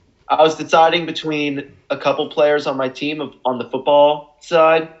 I was deciding between a couple players on my team on the football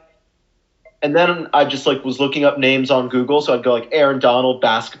side. And then I just was looking up names on Google. So I'd go Aaron Donald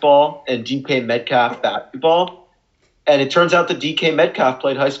basketball and DK Metcalf basketball. And it turns out that DK Metcalf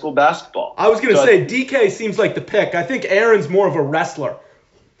played high school basketball. I was going to say, DK seems like the pick. I think Aaron's more of a wrestler.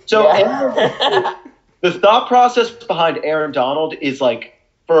 So the thought process behind Aaron Donald is like,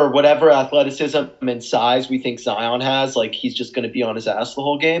 for whatever athleticism and size we think Zion has, like he's just going to be on his ass the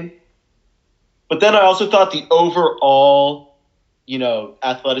whole game. But then I also thought the overall,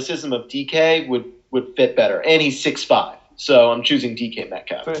 athleticism of DK would fit better. And he's 6'5", so I'm choosing DK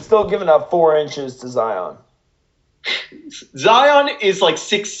Metcalf. But it's still giving up 4 inches to Zion. Zion is like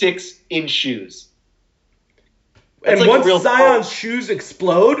 6'6" in shoes. That's and like once Zion's shoes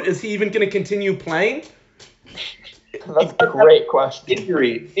explode, is he even going to continue playing? That's a great question.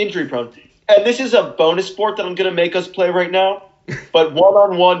 Injury prone. And this is a bonus sport that I'm going to make us play right now. But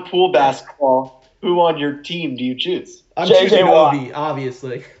one-on-one pool basketball, who on your team do you choose? I'm choosing Ovi,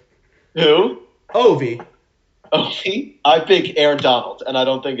 obviously. Who? Ovi. Ovi? I pick Aaron Donald, and I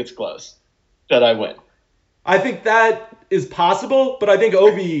don't think it's close that I win. I think that is possible, but I think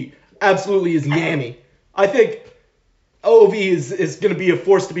Ovi absolutely is yammy. I think Ovi is going to be a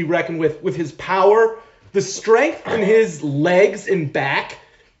force to be reckoned with his power. The strength in his legs and back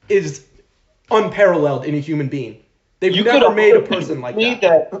is unparalleled in a human being. They've never made a person like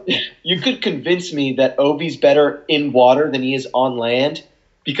that. You could convince me that Ovi's better in water than he is on land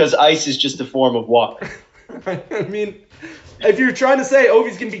because ice is just a form of water. I mean, if you're trying to say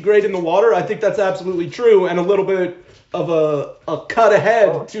Ovi's going to be great in the water, I think that's absolutely true, and a little bit of a cut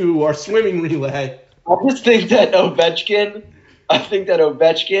ahead to our swimming relay. I just think that Ovechkin,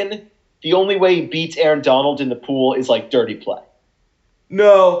 the only way he beats Aaron Donald in the pool is like dirty play.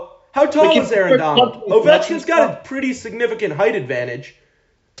 No. How tall is Aaron Donald? Ovechkin's got a pretty significant height advantage.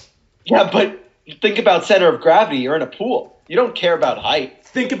 Yeah, but think about center of gravity. You're in a pool. You don't care about height.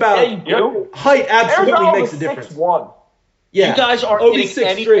 Think about height absolutely makes a difference. 6'1". Yeah. You guys aren't getting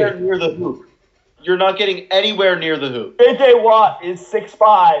anywhere near the hoop. You're not getting anywhere near the hoop. J.J. Watt is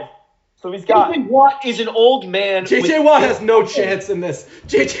 6'5". So he's got. J.J. Watt is an old man. J.J. Watt has no chance in this.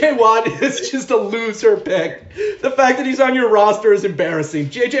 J.J. Watt is just a loser pick. The fact that he's on your roster is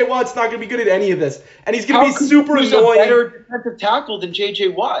embarrassing. J.J. Watt's not going to be good at any of this, and he's going to be super annoying. He's a better defensive tackle than J.J.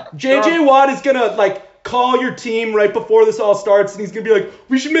 Watt. J.J. Watt is going to call your team right before this all starts, and he's going to be like,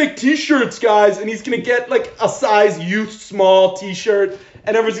 "We should make T-shirts, guys," and he's going to get a size youth small T-shirt.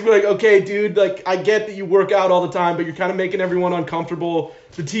 And everyone's going to be like, okay, dude, I get that you work out all the time, but you're kind of making everyone uncomfortable.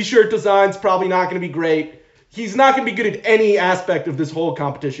 The T-shirt design's probably not going to be great. He's not going to be good at any aspect of this whole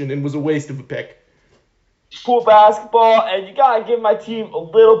competition and was a waste of a pick. Pool basketball, and you got to give my team a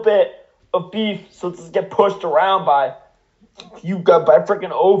little bit of beef so it doesn't get pushed around by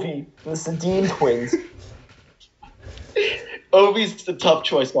freaking Ovi and the Sedin twins. Ovi's the tough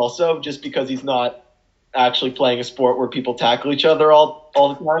choice also, just because he's not actually playing a sport where people tackle each other all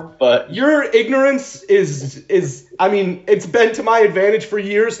the time. But your ignorance is it's been to my advantage for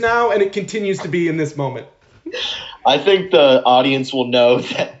years now, and it continues to be in this moment. I think the audience will know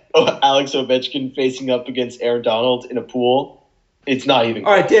that Alex Ovechkin facing up against Aaron Donald in a pool, it's not even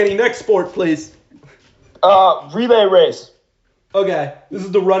all right, Danny, next sport, please. Relay race. Okay, this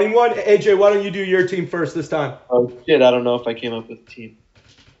is the running one. AJ, why don't you do your team first this time? Oh, shit, I don't know if I came up with a team.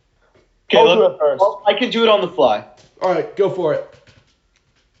 Okay, I'll do it first. I can do it on the fly. All right, go for it.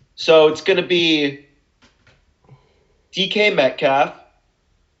 So it's going to be DK Metcalf,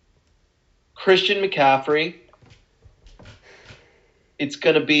 Christian McCaffrey. It's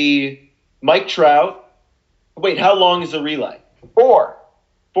going to be Mike Trout. Wait, how long is the relay?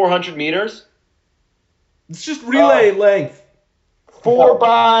 400 meters? It's just relay length. 4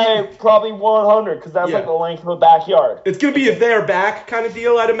 by probably 100, because that's the length of a backyard. It's going to be a there back kind of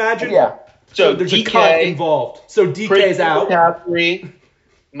deal, I'd imagine. Yeah. So there's DK, a cut involved. So DK's out. McCaffrey,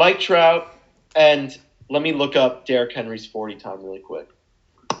 Mike Trout, and let me look up Derrick Henry's 40 time really quick.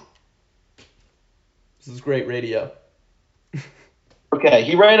 This is great radio. Okay,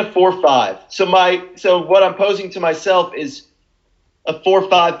 he ran a 4.5. So what I'm posing to myself is a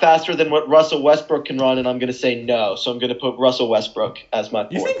 4.5 faster than what Russell Westbrook can run, and I'm going to say no. So I'm going to put Russell Westbrook as my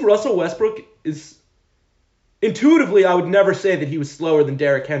fourth. You think Russell Westbrook is... Intuitively, I would never say that he was slower than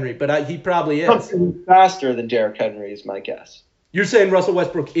Derrick Henry, but he probably is. Faster than Derrick Henry is my guess. You're saying Russell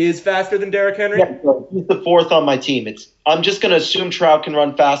Westbrook is faster than Derrick Henry? Yeah, so he's the fourth on my team. I'm just going to assume Trout can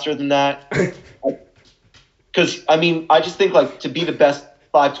run faster than that. Because, I just think, to be the best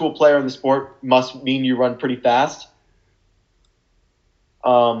 5-tool player in the sport must mean you run pretty fast.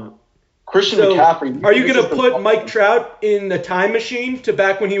 Christian McCaffrey. Are you going to put Mike Trout in the time machine to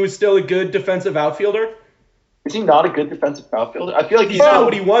back when he was still a good defensive outfielder? Is he not a good defensive outfielder? I feel like he's not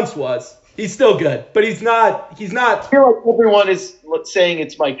what he once was. He's still good, but he's not. I feel like everyone is saying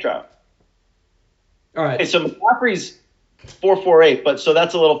it's Mike Trout. All Okay, right. so McCaffrey's 4.48, but so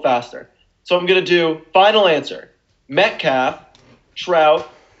that's a little faster. So I'm going to do final answer. Metcalf, Trout,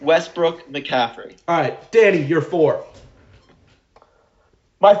 Westbrook, McCaffrey. All right. Danny, you're 4.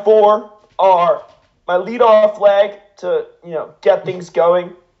 My 4 are my leadoff leg to get things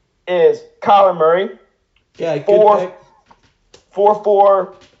going is Kyler Murray. Yeah, good 4, pick.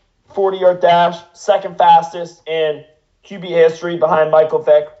 4.4, 40-yard dash, second fastest in QB history behind Michael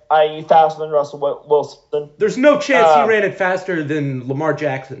Vick, i.e. faster than Russell Wilson. There's no chance he ran it faster than Lamar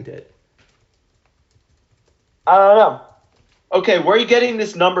Jackson did. I don't know. Okay, where are you getting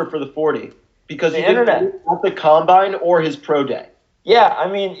this number for the 40? Because The he didn't internet. do it at the combine or his pro day. Yeah,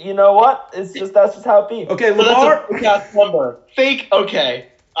 I mean, you know what? That's just how it be. Okay, So Lamar. that's a fake number. Fake, okay.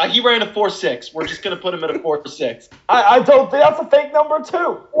 He ran a 4.6. We're just going to put him at a 4.6. I don't think that's a fake number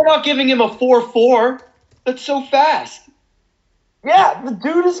too. We're not giving him a 4.4. That's so fast. Yeah, the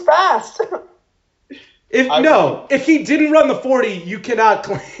dude is fast. If he didn't run the 40, you cannot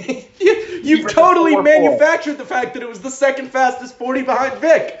claim. You've ran totally 4.4. manufactured the fact that it was the second fastest 40 behind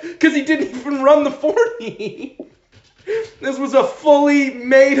Vic because he didn't even run the 40. This was a fully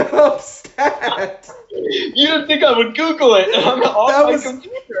made up stat. You didn't think I would Google it. I'm off my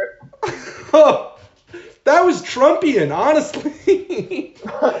computer. Oh, that was Trumpian, honestly.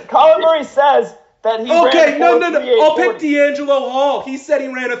 Colin Murray says that he Okay, ran a no. 4.38 I'll pick 40. D'Angelo Hall. He said he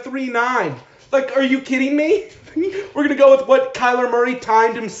ran a 3.9. Like, are you kidding me? We're going to go with what Kyler Murray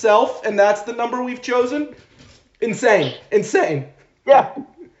timed himself, and that's the number we've chosen? Insane. Yeah.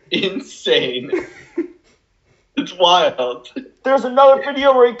 Insane. It's wild. There's another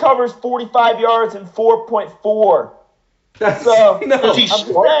video where he covers 45 yards in 4.4. That's, So, no. Does he I'm just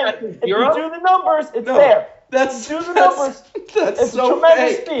score saying, at if you Europe? do the numbers, it's No, there. That's, Do the numbers. that's It's a so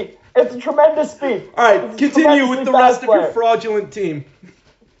tremendous fake. speed. It's a tremendous speed. All right, It's a continue with tremendously the rest fast of your player. fraudulent team.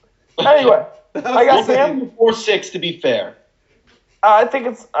 Anyway, I got insane. him. 4.6 to be fair. I think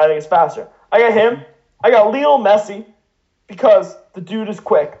it's faster. I got him. I got Lionel Messi because the dude is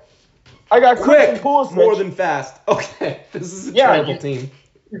quick. I got Christian Quick, Pulisic. more than fast. Okay, this is a Yeah, terrible you- team.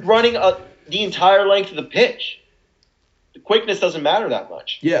 He's running the entire length of the pitch. The quickness doesn't matter that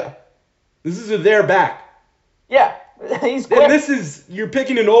much. Yeah. This is a their back. Yeah, he's quick. And you're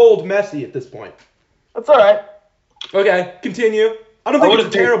picking an old Messi at this point. That's all right. Okay, continue. I don't I think would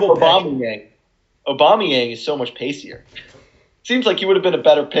it's have a terrible pick. Aubameyang. Aubameyang is so much pacier. Seems like he would have been a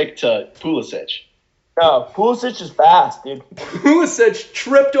better pick to Pulisic. No, Pulisic is fast, dude. Pulisic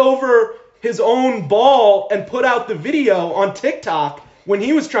tripped over his own ball and put out the video on TikTok when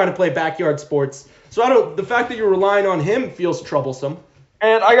he was trying to play backyard sports. So the fact that you're relying on him feels troublesome.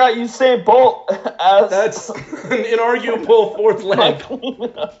 And I got Usain Bolt as That's an inarguable fourth my leg.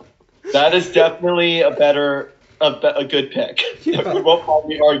 cleanup. That is definitely a good pick. Yeah. We won't mind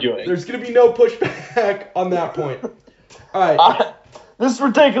me arguing. There's going to be no pushback on that point. All right. This is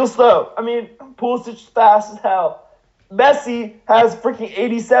ridiculous, though. I mean, Pulisic is fast as hell. Messi has freaking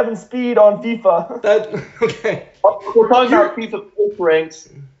 87 speed on FIFA. Okay. We're talking about FIFA pitch ranks.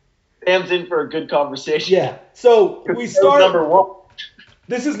 Sam's in for a good conversation. Yeah. So we Because start. number one.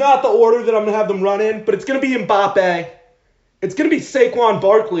 This is not the order that I'm going to have them run in, but it's going to be Mbappe. It's going to be Saquon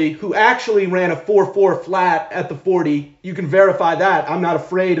Barkley, who actually ran a 4.4 flat at the 40. You can verify that. I'm not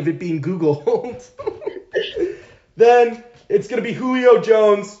afraid of it being Googled. Then it's going to be Julio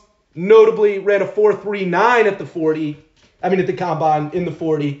Jones, notably ran a 4.39 at the 40. I mean, at the combine in the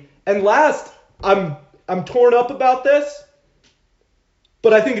 40. And last, I'm torn up about this,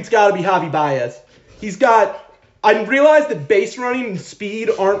 but I think it's got to be Javi Baez. I realize that base running and speed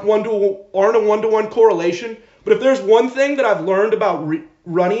aren't a one-to-one correlation, but if there's one thing that I've learned about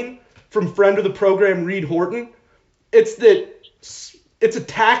running from friend of the program Reed Horton, it's that it's a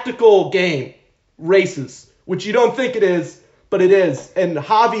tactical game, races, which you don't think it is, but it is. And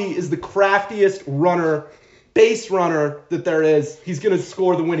Javi is the craftiest base runner that there is. He's going to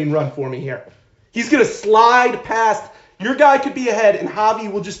score the winning run for me here. He's going to slide past. Your guy could be ahead, and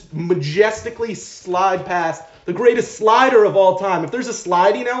Javi will just majestically slide past the greatest slider of all time. If there's a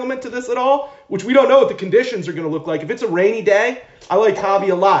sliding element to this at all, which we don't know what the conditions are going to look like. If it's a rainy day, I like Javi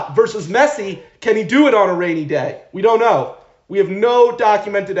a lot. Versus Messi, can he do it on a rainy day? We don't know. We have no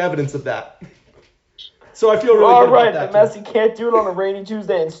documented evidence of that. So I feel really All good right, about but that. Messi can't do it on a rainy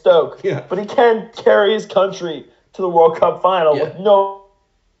Tuesday in Stoke. Yeah. But he can carry his country to the World Cup final Yeah. with no.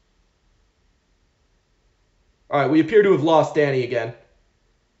 All right, we appear to have lost Danny again.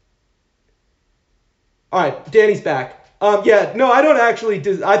 All right, Danny's back. Yeah, no, I don't actually.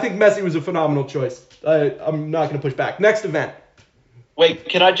 I think Messi was a phenomenal choice. I'm not going to push back. Next event. Wait,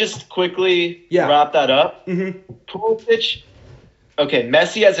 can I just quickly Yeah. wrap that up? Mm-hmm. Pulisic, Okay,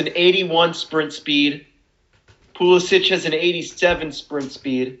 Messi has an 81 sprint speed. Pulisic has an 87 sprint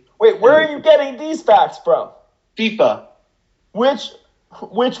speed. Wait, where are you getting these facts from? FIFA. Which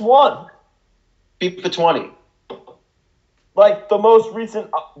one? FIFA 20. Like the most recent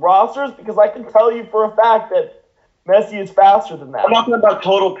rosters? Because I can tell you for a fact that Messi is faster than that. I'm not talking about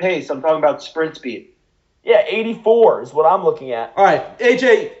total pace. I'm talking about sprint speed. Yeah, 84 is what I'm looking at. All right,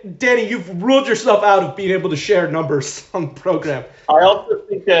 AJ, Danny, you've ruled yourself out of being able to share numbers on the program. I also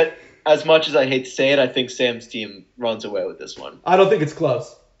think that, as much as I hate to say it, I think Sam's team runs away with this one. I don't think it's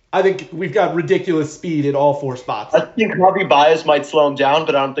close. I think we've got ridiculous speed at all 4 spots. I think Javi Baez might slow him down,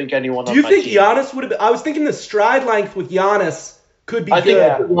 but I don't think anyone Do on you my think team. Giannis would have been? I was thinking the stride length with Giannis could be I think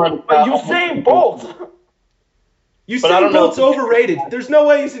good. Usain Bolt. But I Usain don't know. Bolt's overrated. There's no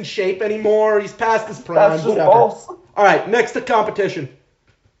way he's in shape anymore. He's past his prime. That's just Whatever. false. All right, next to competition.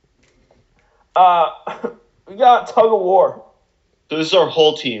 We got tug of war. So this is our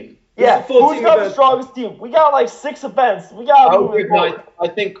whole team. Yeah, a full who's team got the event. strongest team? We got like 6 events. We got to move it forward. I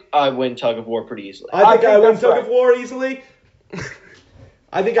think I win tug of war pretty easily. I think I win that's tug right. of war easily.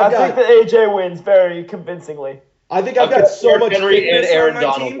 I think I I've think got. that AJ wins very convincingly. I think I've got so Derrick much Henry and fitness Aaron on my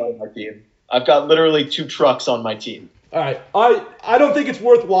Donald team. on my team. I've got literally 2 trucks on my team. All right, I don't think it's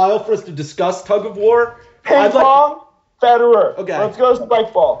worthwhile for us to discuss tug of war. Ping I'd like- pong, Federer. Okay. Let's go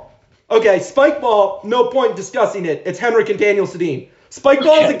spike ball. Okay, spike ball, no point discussing it. It's Henrik and Daniel Sedin. Spike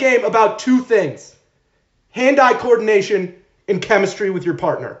ball is a game about 2 things. Hand-eye coordination and chemistry with your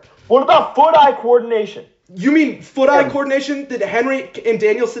partner. What about foot-eye coordination? You mean foot-eye coordination that Henrik and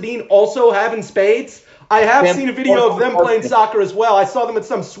Daniel Sedin also have in spades? I have seen a video of them playing soccer as well. I saw them at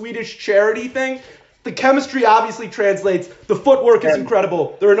some Swedish charity thing. The chemistry obviously translates. The footwork is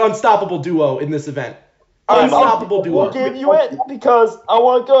incredible. They're an unstoppable duo in this event. Unstoppable duo. We'll give you it because I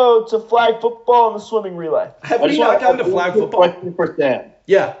want to go to flag football and the swimming relay. Have I we just not want gotten to flag football? Question for Sam.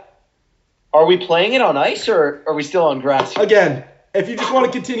 Yeah. Are we playing it on ice or are we still on grass? Again, if you just want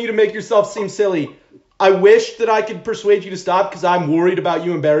to continue to make yourself seem silly, I wish that I could persuade you to stop because I'm worried about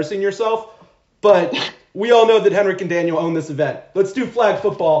you embarrassing yourself. But we all know that Henrik and Daniel own this event. Let's do flag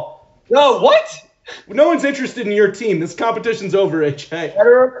football. No, what? No one's interested in your team. This competition's over, AJ.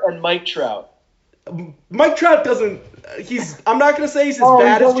 Federer and Mike Trout. Mike Trout doesn't. I'm not going to say he's as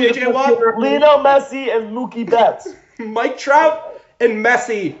bad as JJ Watt. Lionel Messi and Mookie Betts. Mike Trout and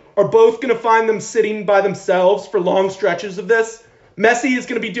Messi are both going to find them sitting by themselves for long stretches of this. Messi is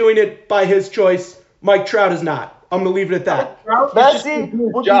going to be doing it by his choice. Mike Trout is not. I'm going to leave it at that. Messi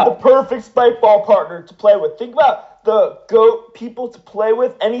would be the perfect spike ball partner to play with. Think about the GOAT people to play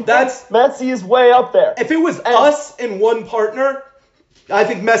with. Anything. Messi is way up there. If it was us and one partner, I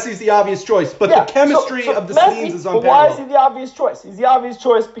think Messi's the obvious choice. But the chemistry of the scenes is unparalleled. But why is he unparalleled. the obvious choice? He's the obvious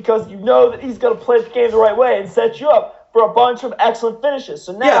choice because you know that he's going to play the game the right way and set you up for a bunch of excellent finishes.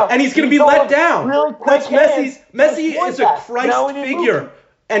 So now, Yeah, and he's going to be let down. Really quick That's hands Messi to is a avoid that. Christ Now we need figure, Mookie.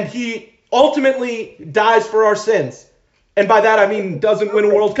 and he ultimately dies for our sins. And by that I mean doesn't win a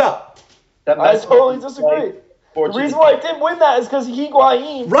World Cup. I totally disagree. The reason why he didn't win that is because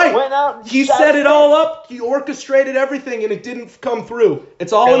Higuain went out and He shot set his it all up. He orchestrated everything, and it didn't come through.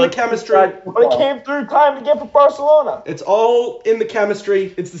 It's all in the chemistry. But it came through time to get for Barcelona. It's all in the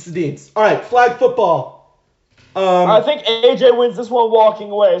chemistry. It's the Sedins. All right, flag football. I think AJ wins this one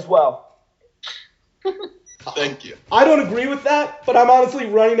walking away as well. Thank you. I don't agree with that, but I'm honestly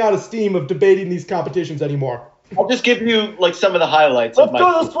running out of steam of debating these competitions anymore. I'll just give you like some of the highlights Let's of my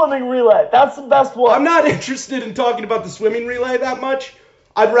go to the swimming relay. That's the best one. I'm not interested in talking about the swimming relay that much.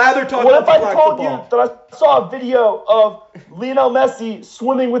 I'd rather talk What about if the I flag told football. you that I saw a video of Lionel Messi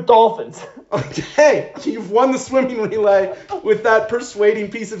swimming with dolphins? Hey, you've won the swimming relay with that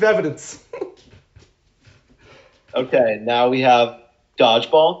persuading piece of evidence. Okay, now we have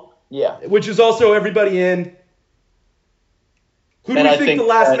dodgeball. Yeah. Which is also everybody in. Who do And we I think think the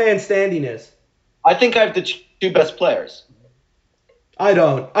last that- man standing is? I think I have the 2 best players. I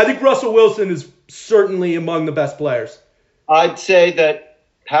don't. I think Russell Wilson is certainly among the best players. I'd say that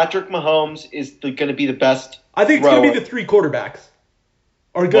Patrick Mahomes is going to be the best. I think it's going to rower. be the 3 quarterbacks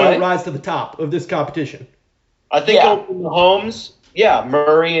are going to What? rise to the top of this competition. I think Yeah. it'll be Mahomes,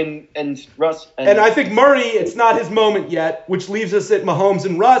 Murray and Russ. And I think Murray, it's not his moment yet, which leaves us at Mahomes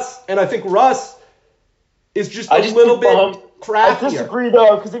and Russ. And I think Russ is just a I just little think bit Mahomes- I craftier. disagree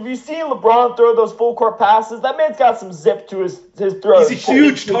though, because if you've seen LeBron throw those full court passes, that man's got some zip to his throw. He's a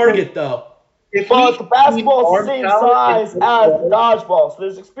huge target, though. if But he- the basketball is the arm same talent size and- as the dodgeball, so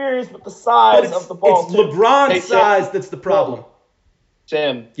there's experience with the But size it's, of the ball it's too. LeBron's Hey, Sam. size that's the problem.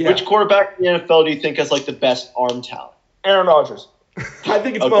 Sam, Yeah. which quarterback in the NFL do you think has like the best arm talent? Aaron Rodgers. I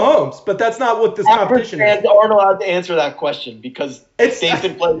think it's Okay. Mahomes, but that's not what this Packers competition fans is. aren't allowed to answer that question because It's they've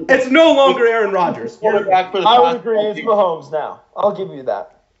been playing. it's no longer Aaron Rodgers. quarterback for the I would past agree 12 it's years. Mahomes now. I'll give you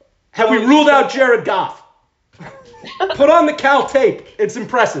that. Have we ruled out Jared Goff? Put on the Cal tape. It's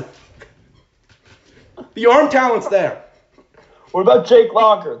impressive. The arm talent's there. What about Jake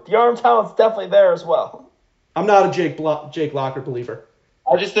Locker? The arm talent's definitely there as well. I'm not a Jake Locker believer.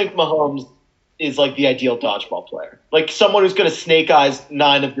 I just think Mahomes is like the ideal dodgeball player, like someone who's going to snake eyes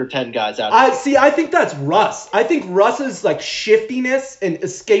 9 of your 10 guys out. I think that's Russ. I think Russ's like shiftiness and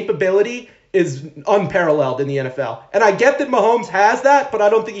escapability is unparalleled in the NFL. And I get that Mahomes has that, but I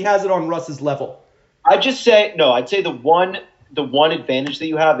don't think he has it on Russ's level. I'd say the one advantage that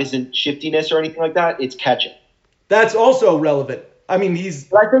you have isn't shiftiness or anything like that. It's catching. That's also relevant. I mean,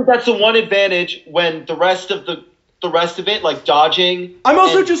 But I think that's the one advantage when the rest of it, like dodging. I'm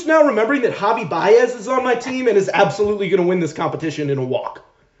also and- just now remembering that Javi Baez is on my team and is absolutely going to win this competition in a walk.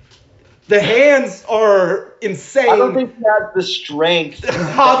 The hands are insane. I don't think he has the strength.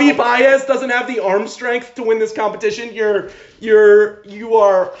 Javi Baez doesn't have the arm strength to win this competition. You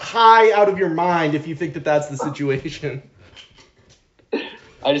are high out of your mind if you think that that's the situation.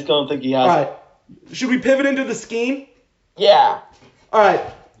 I just don't think he has. All right. Should we pivot into the scheme? Yeah. All right.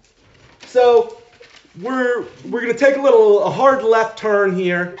 So we're gonna take a hard left turn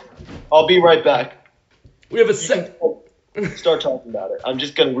here. I'll be right back. We have a Start talking about it. I'm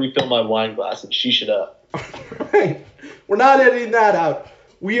just gonna refill my wine glass and sheesh it up. Right. We're not editing that out.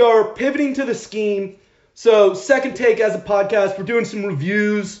 We are pivoting to the scheme. So second take as a podcast, we're doing some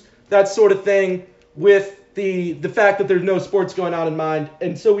reviews, that sort of thing, with the fact that there's no sports going on in mind.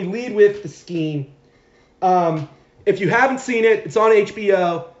 And so we lead with the scheme. If you haven't seen it, it's on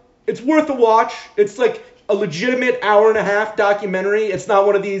HBO. It's worth a watch. It's like a legitimate hour-and-a-half documentary. It's not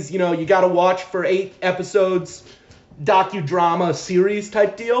one of these, you got to watch for 8 episodes docudrama series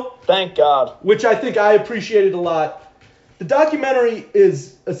type deal, Thank God. which I think I appreciated a lot. The documentary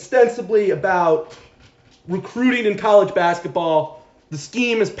is ostensibly about recruiting in college basketball. The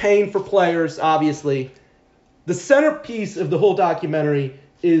scheme is paying for players, obviously. The centerpiece of the whole documentary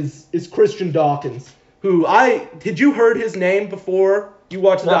is Christian Dawkins, who had you heard his name before you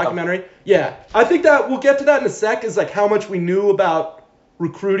watched the No. documentary? Yeah. I think that we'll get to that in a sec, is like how much we knew about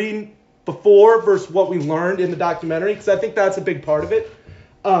recruiting before versus what we learned in the documentary, because I think that's a big part of it.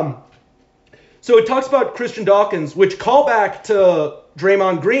 So it talks about Christian Dawkins, which callback to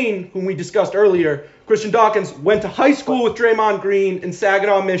Draymond Green, whom we discussed earlier. Christian Dawkins went to high school with Draymond Green in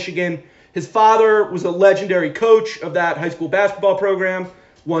Saginaw, Michigan. His father was a legendary coach of that high school basketball program,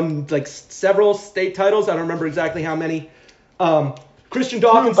 won like several state titles. I don't remember exactly how many. Christian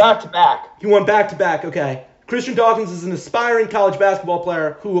Dawkins, Back to back. he won back-to-back, okay. Christian Dawkins is an aspiring college basketball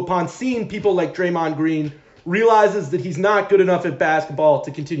player who, upon seeing people like Draymond Green, realizes that he's not good enough at basketball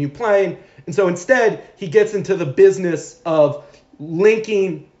to continue playing. And so instead, he gets into the business of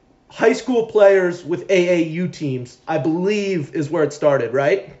linking high school players with AAU teams, I believe is where it started,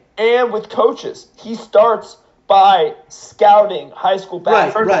 right? And with coaches. He starts by scouting high school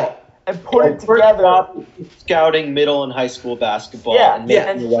basketball. Right. And putting together. Scouting middle and high school basketball. Yeah, and yeah.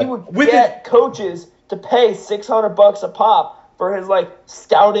 and making he would get coaches to pay $600 a pop for his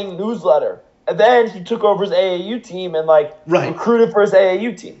scouting newsletter. And then he took over his AAU team and Right. recruited for his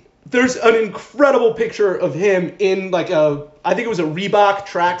AAU team. There's an incredible picture of him in I think it was a Reebok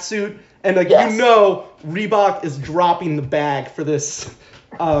tracksuit, and Yes. Reebok is dropping the bag for this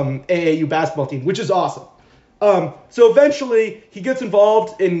AAU basketball team, which is awesome. So eventually he gets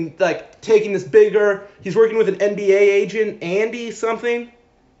involved in taking this bigger. He's working with an NBA agent, Andy something.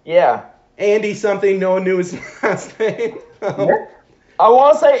 Yeah. Andy something. No one knew his last name. I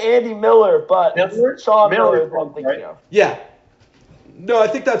want to say Andy Miller, but Miller? it's Sean Miller, Miller is what I'm thinking right? of. Yeah. No, I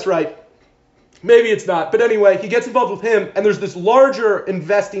think that's right. Maybe it's not. But anyway, he gets involved with him, and there's this larger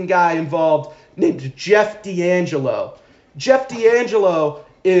investing guy involved named Jeff D'Angelo. Jeff D'Angelo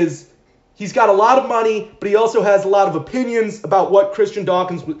he's got a lot of money, but he also has a lot of opinions about what Christian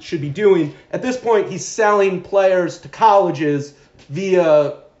Dawkins should be doing. At this point, he's selling players to colleges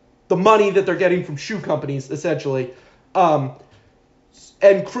via the money that they're getting from shoe companies, essentially.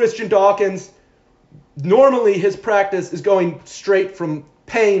 And Christian Dawkins, normally his practice is going straight from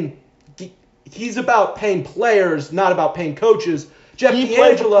paying. He's about paying players, not about paying coaches. Jeff He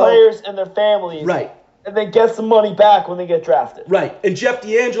plays the D'Angelo, players and their families. right, And then gets the money back when they get drafted. right. And Jeff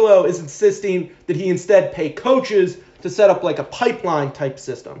D'Angelo is insisting that he instead pay coaches to set up a pipeline type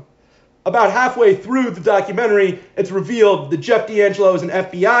system. About halfway through the documentary, it's revealed that Jeff D'Angelo is an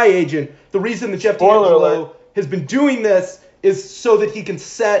FBI agent. The reason that Jeff Spoiler D'Angelo alert. has been doing this is so that he can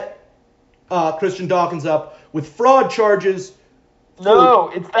set Christian Dawkins up with fraud charges No,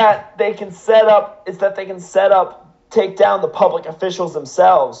 it's that they can set up. Take down the public officials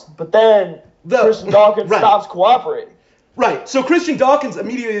themselves. But then Christian Dawkins stops cooperating. Right. So Christian Dawkins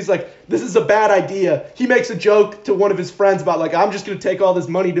immediately is like, this is a bad idea. He makes a joke to one of his friends about, like, I'm just going to take all this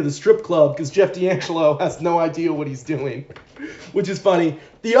money to the strip club because Jeff D'Angelo has no idea what he's doing, which is funny.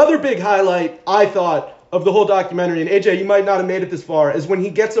 The other big highlight, I thought, of the whole documentary, and AJ, you might not have made it this far, is when he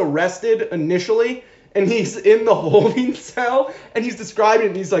gets arrested initially, and he's in the holding cell, and he's describing it,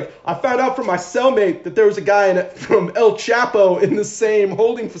 and he's like, I found out from my cellmate that there was a guy from El Chapo in the same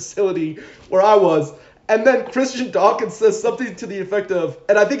holding facility where I was. And then Christian Dawkins says something to the effect of,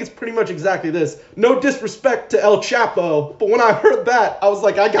 and I think it's pretty much exactly this, no disrespect to El Chapo, but when I heard that, I was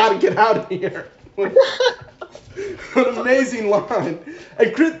like, I gotta get out of here. An amazing line.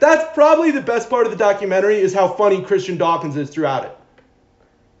 And that's probably the best part of the documentary is how funny Christian Dawkins is throughout it.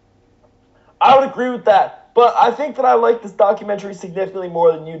 I would agree with that, but I think that I like this documentary significantly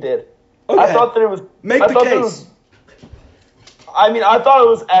more than you did. Okay. I thought that it was... Make the case. I thought it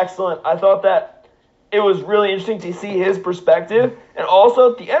was excellent. I thought that it was really interesting to see his perspective, and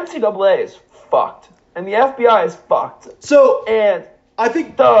also the NCAA is fucked, and the FBI is fucked. So, and I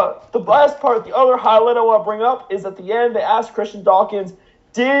think the last part, the other highlight I want to bring up is at the end they asked Christian Dawkins,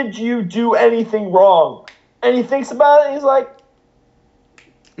 did you do anything wrong? And he thinks about it, and he's like,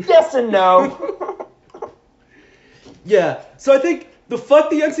 yes and no. Yeah, so I think the fuck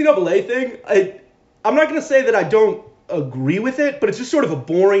the NCAA thing, I'm not going to say that I don't agree with it, but it's just sort of a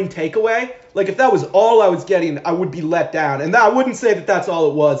boring takeaway. Like, if that was all I was getting, I would be let down. And I wouldn't say that that's all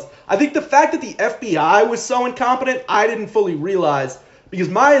it was. I think the fact that the FBI was so incompetent, I didn't fully realize, because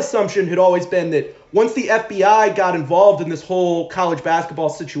my assumption had always been that once the FBI got involved in this whole college basketball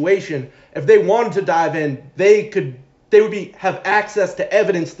situation, if they wanted to dive in, they would have access to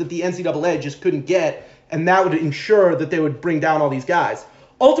evidence that the NCAA just couldn't get, and that would ensure that they would bring down all these guys.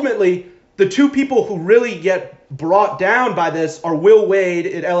 Ultimately, the two people who really get brought down by this are Will Wade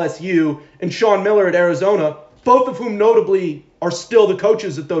at LSU and Sean Miller at Arizona, both of whom notably are still the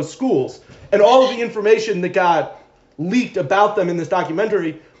coaches at those schools. And all of the information that got leaked about them in this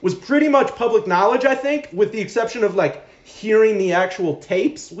documentary was pretty much public knowledge, I think, with the exception of, like, hearing the actual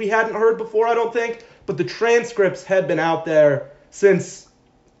tapes we hadn't heard before, I don't think. But the transcripts had been out there since,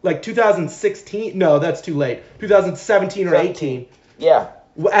 like, 2016. No, that's too late. 2017 or 18. Yeah.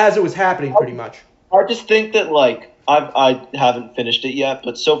 As it was happening, pretty much. I just think that, like, I haven't finished it yet,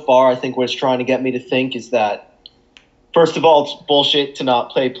 but so far I think what it's trying to get me to think is that, first of all, it's bullshit to not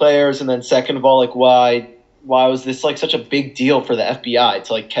play players, and then second of all, like, why was this, like, such a big deal for the FBI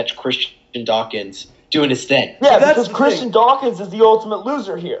to, like, catch Christian Dawkins doing his thing? Yeah, because Christian Dawkins is the ultimate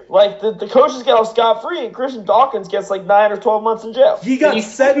loser here. Like, the coaches get off scot-free, and Christian Dawkins gets, like, 9 or 12 months in jail. He got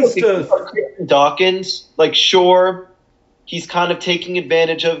sentenced to... Christian Dawkins, like, sure, he's kind of taking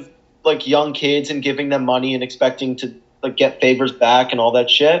advantage of, like, young kids and giving them money and expecting to, like, get favors back and all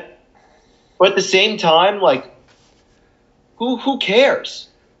that shit. But at the same time, like, who cares?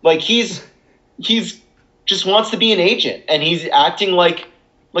 Like, he's just wants to be an agent, and he's acting like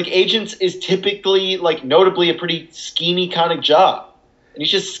agents is typically, like, notably a pretty schemy kind of job, and he's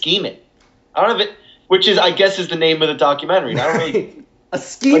just scheming. I don't know if it, which is, I guess, is the name of the documentary. I don't really. A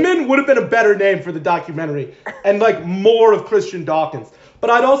scheming would have been a better name for the documentary, and, like, more of Christian Dawkins. But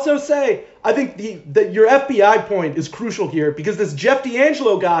I'd also say, I think your FBI point is crucial here, because this Jeff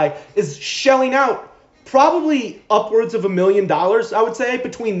D'Angelo guy is shelling out probably upwards of $1 million, I would say,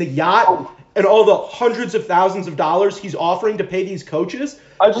 between the yacht and all the hundreds of thousands of dollars he's offering to pay these coaches.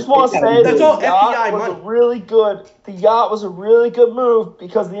 I just want to say that's that all the yacht FBI was money. the yacht was a really good move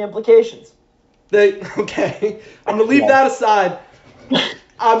because of the implications. Okay, I'm going to leave that aside.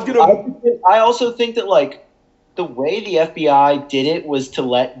 I also think that, like, the way the FBI did it was to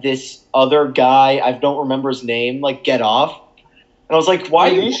let this other guy, I don't remember his name, like, get off. And I was like, why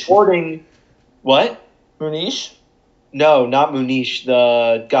are you reporting? What? Munish? No, not Munish.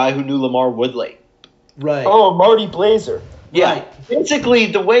 The guy who knew Lamar Woodley. Right. Oh, Marty Blazer. Yeah. Right. Basically,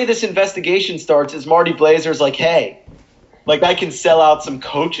 the way this investigation starts is Marty Blazer's like, hey, like, I can sell out some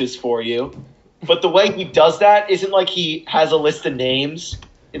coaches for you. But the way he does that isn't like he has a list of names.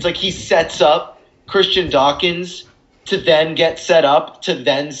 It's like he sets up Christian Dawkins to then get set up, to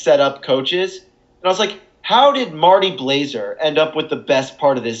then set up coaches. And I was like, how did Marty Blazer end up with the best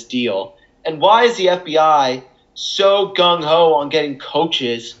part of this deal? And why is the FBI so gung-ho on getting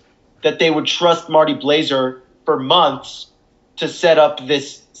coaches that they would trust Marty Blazer for months to set up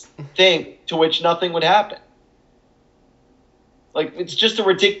this thing to which nothing would happen? Like, it's just a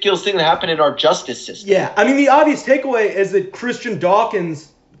ridiculous thing that happened in our justice system. Yeah, I mean, the obvious takeaway is that Christian Dawkins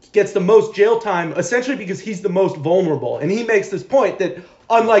gets the most jail time essentially because he's the most vulnerable. And he makes this point that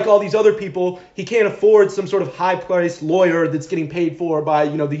unlike all these other people, he can't afford some sort of high-priced lawyer that's getting paid for by,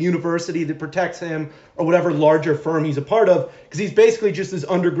 the university that protects him or whatever larger firm he's a part of, because he's basically just this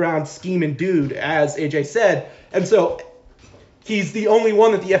underground scheming dude, as AJ said. And so he's the only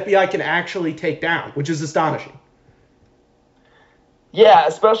one that the FBI can actually take down, which is astonishing. Yeah,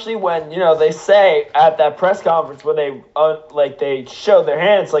 especially when, they say at that press conference where they show their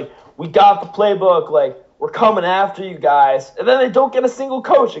hands, like, we got the playbook, like, we're coming after you guys. And then they don't get a single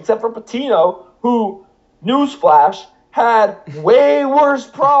coach except for Patino, who, newsflash, had way worse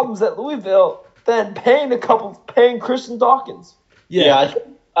problems at Louisville than paying Christian Dawkins. Yeah,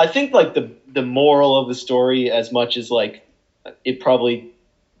 I think like the moral of the story, as much as like it probably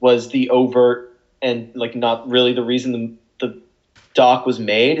was the overt and like not really the reason the doc was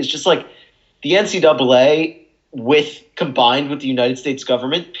made, is just like the NCAA combined with the United States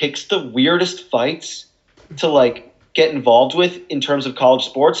government picks the weirdest fights to like get involved with in terms of college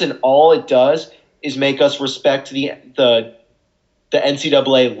sports, and all it does is make us respect the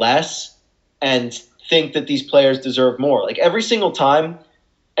NCAA less and think that these players deserve more. Like every single time,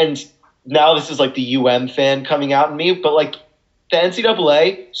 and now this is like the fan coming out in me, but like the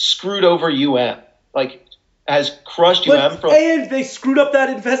NCAA screwed over like has crushed and they screwed up that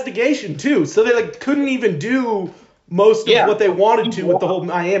investigation too, so they like couldn't even do most of what they wanted to with the whole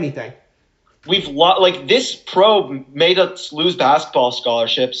Miami thing. This probe made us lose basketball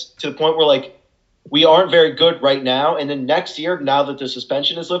scholarships to the point where like we aren't very good right now, and then next year, now that the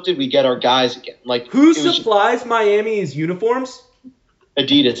suspension is lifted, we get our guys again. Like who supplies Miami's uniforms?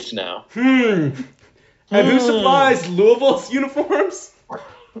 Adidas now. And who supplies Louisville's uniforms?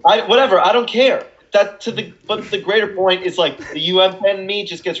 Whatever, I don't care. But the greater point is like the fan in me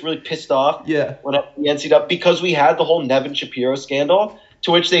just gets really pissed off. Yeah. When the NCAA, because we had the whole Nevin Shapiro scandal,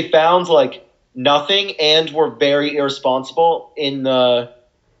 to which they found like nothing and were very irresponsible in the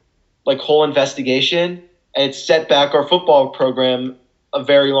like whole investigation, and it set back our football program a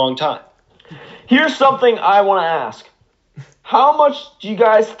very long time. Here's something I want to ask. How much do you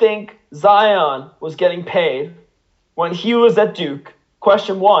guys think Zion was getting paid when he was at Duke?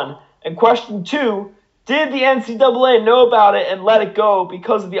 Question 1. And question 2, did the NCAA know about it and let it go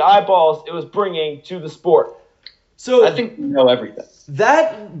because of the eyeballs it was bringing to the sport? So I think we know everything.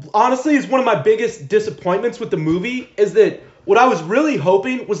 That honestly is one of my biggest disappointments with the movie, is that what I was really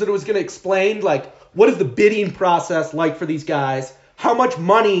hoping was that it was going to explain, like, what is the bidding process like for these guys? How much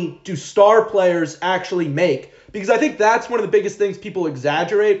money do star players actually make? Because I think that's one of the biggest things people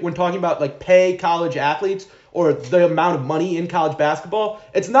exaggerate when talking about, like, pay college athletes or the amount of money in college basketball.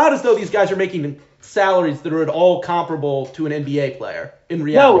 It's not as though these guys are making salaries that are at all comparable to an NBA player in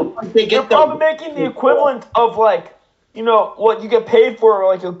reality. No, they're probably making the equivalent of, like, what you get paid for,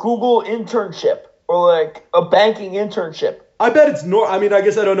 like, a Google internship or, like, a banking internship. I bet it's I mean, I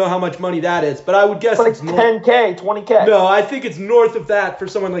guess I don't know how much money that is, but I would guess it's like $10K, $20K. No, I think it's north of that for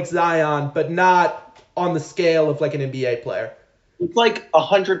someone like Zion, but not on the scale of like an NBA player. It's like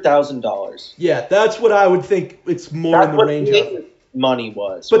 $100,000. Yeah, that's what I would think. It's more in the range of money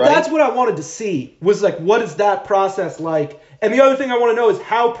was. But right? That's what I wanted to see, was like, what is that process like? And the other thing I want to know is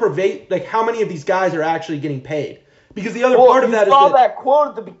how many of these guys are actually getting paid? Because the other part of that is that quote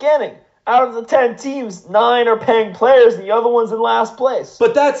at the beginning. Out of the 10 teams, 9 are paying players, and the other one's in last place.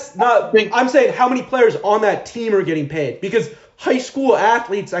 But that's not. I'm saying how many players on that team are getting paid, because high school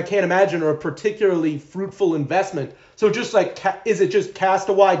athletes, I can't imagine, are a particularly fruitful investment. So just like, is it just cast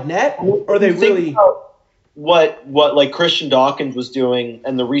a wide net, or are they really? What like Christian Dawkins was doing,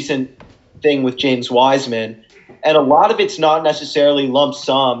 and the recent thing with James Wiseman, and a lot of it's not necessarily lump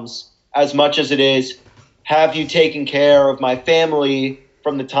sums as much as it is, have you taken care of my family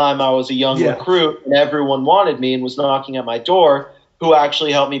from the time I was a young recruit and everyone wanted me and was knocking at my door, who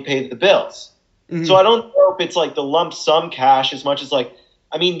actually helped me pay the bills. Mm-hmm. So I don't know if it's like the lump sum cash as much as like,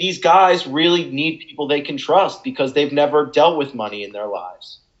 I mean, these guys really need people they can trust because they've never dealt with money in their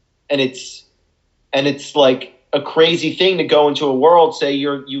lives. And it's like a crazy thing to go into a world, say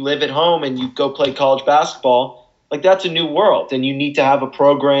you live at home and you go play college basketball. Like, that's a new world, and you need to have a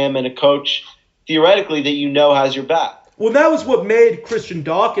program and a coach theoretically that has your back. Well, that was what made Christian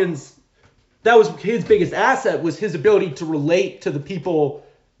Dawkins, that was his biggest asset, was his ability to relate to the people,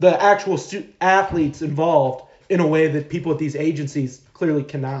 the actual athletes involved, in a way that people at these agencies clearly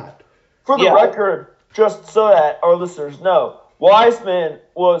cannot. For the record, just so that our listeners know, Wiseman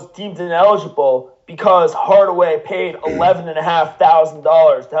was deemed ineligible because Hardaway paid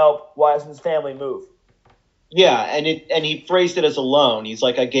 $11,500 to help Wiseman's family move. Yeah, and he phrased it as a loan. He's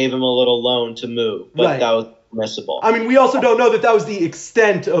like, I gave him a little loan to move, but that was permissible. I mean, we also don't know that was the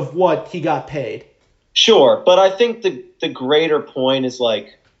extent of what he got paid. Sure, but I think the greater point is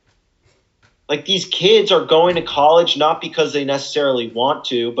like these kids are going to college not because they necessarily want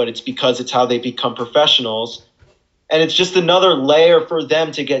to, but it's because it's how they become professionals. And it's just another layer for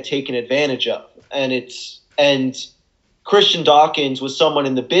them to get taken advantage of. And Christian Dawkins was someone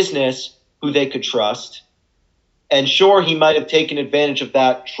in the business who they could trust. And sure, he might have taken advantage of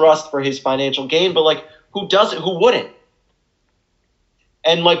that trust for his financial gain, but like, who doesn't? Who wouldn't?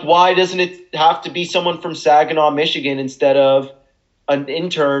 And like, why doesn't it have to be someone from Saginaw, Michigan, instead of an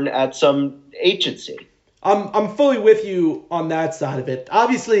intern at some agency? I'm fully with you on that side of it.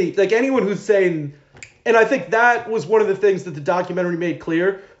 Obviously, like anyone who's saying, and I think that was one of the things that the documentary made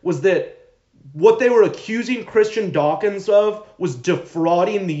clear, was that what they were accusing Christian Dawkins of was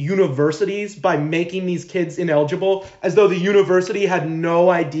defrauding the universities by making these kids ineligible, as though the university had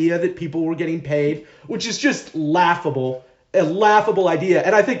no idea that people were getting paid, which is just laughable. A laughable idea.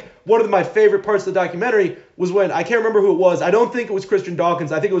 And I think one of my favorite parts of the documentary was when, I can't remember who it was, I don't think it was Christian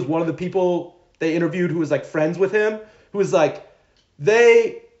Dawkins, I think it was one of the people they interviewed who was like friends with him, who was like,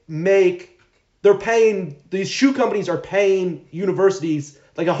 they're paying, these shoe companies are paying universities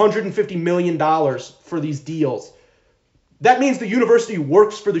like $150 million for these deals. That means the university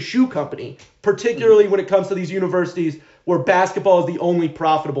works for the shoe company, particularly when it comes to these universities where basketball is the only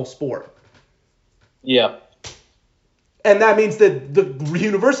profitable sport. Yeah. And that means that the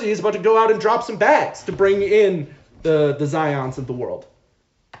university is about to go out and drop some bags to bring in the Zions of the world.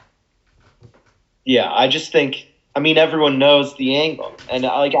 Yeah, I just think, I mean, everyone knows the angle, and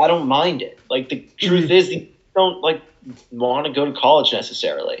I don't mind it. Like, the truth is, they don't want to go to college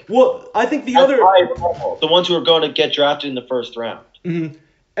necessarily. Well, I think the ones who are going to get drafted in the first round. Mm-hmm.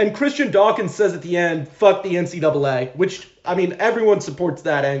 And Christian Dawkins says at the end, "Fuck the NCAA," which, I mean, everyone supports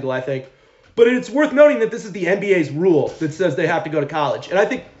that angle, I think. But it's worth noting that this is the NBA's rule that says they have to go to college. And I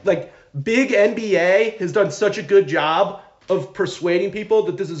think, like, big NBA has done such a good job of persuading people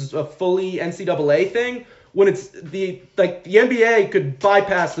that this is a fully NCAA thing, when it's the NBA could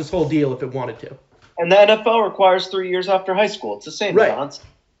bypass this whole deal if it wanted to. And the NFL requires 3 years after high school. It's the same nonsense.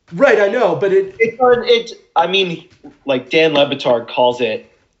 Right, I know, but I mean, like, Dan Le Batard calls it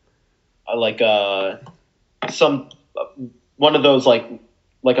one of those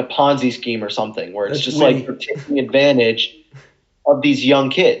like a Ponzi scheme or something, where it's just like they're taking advantage of these young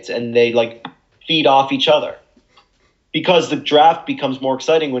kids and they like feed off each other, because the draft becomes more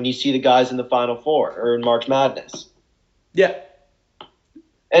exciting when you see the guys in the Final Four or in March Madness. Yeah.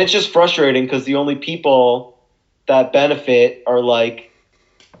 And it's just frustrating because the only people that benefit are like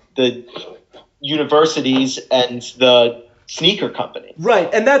the universities and the sneaker company.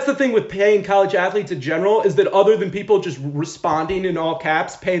 Right, and that's the thing with paying college athletes in general, is that other than people just responding in all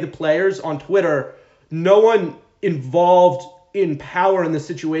caps, pay the players on Twitter, no one involved in power in this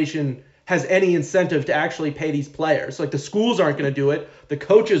situation has any incentive to actually pay these players. Like, the schools aren't going to do it, the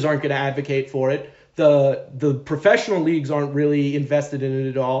coaches aren't going to advocate for it, the professional leagues aren't really invested in it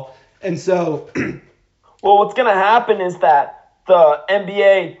at all. And so well, what's going to happen is that the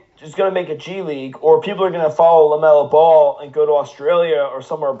NBA is going to make a G League, or people are going to follow LaMelo Ball and go to Australia or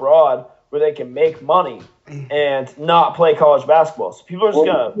somewhere abroad where they can make money and not play college basketball. So people are just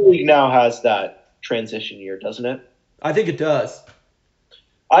going to... The league now has that transition year, doesn't it? I think it does.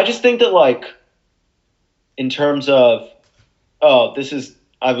 I just think that, like, in terms of...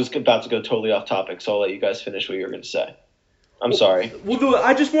 I was about to go totally off topic, so I'll let you guys finish what you were going to say. I'm sorry. Well,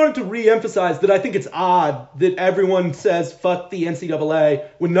 I just wanted to re-emphasize that I think it's odd that everyone says fuck the NCAA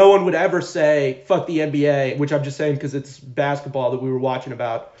when no one would ever say fuck the NBA, which I'm just saying because it's basketball that we were watching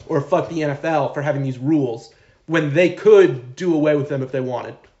about, or fuck the NFL for having these rules, when they could do away with them if they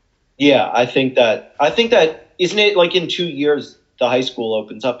wanted. Yeah, I think that isn't it like in 2 years the high school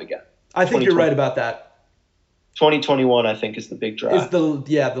opens up again? I think you're right about that. 2021, I think, is the big draft. Is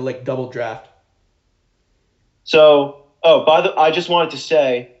the like double draft. So, I just wanted to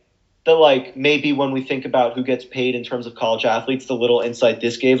say that, like, maybe when we think about who gets paid in terms of college athletes, the little insight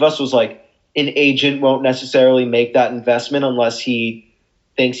this gave us was like, an agent won't necessarily make that investment unless he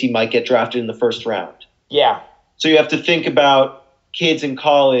thinks he might get drafted in the first round. Yeah. So you have to think about kids in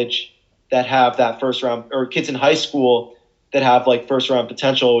college that have that first round, or kids in high school that have like first round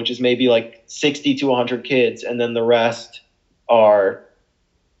potential, which is maybe like 60 to 100 kids, and then the rest are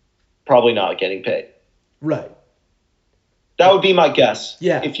probably not getting paid. Right. That would be my guess.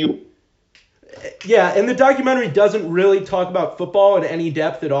 Yeah. Yeah, and the documentary doesn't really talk about football in any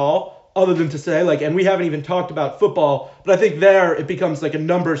depth at all, other than to say, like, and we haven't even talked about football, but I think there it becomes like a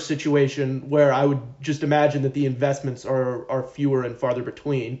numbers situation where I would just imagine that the investments are fewer and farther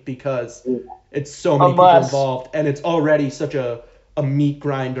between because it's so many people involved and it's already such a meat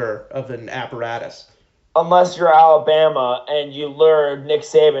grinder of an apparatus. Unless you're Alabama and you lured Nick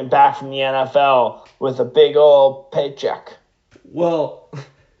Saban back from the NFL with a big old paycheck. Well,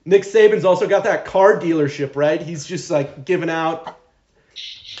 Nick Saban's also got that car dealership, right? He's just like giving out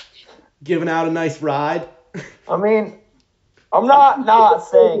a nice ride. I mean, I'm not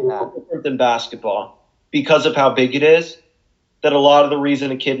saying that. Different than basketball because of how big it is. That a lot of the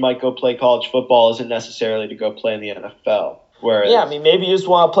reason a kid might go play college football isn't necessarily to go play in the NFL. Whereas, yeah, I mean, maybe you just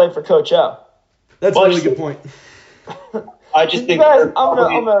want to play for Coach O. That's a really good point. I just think I'm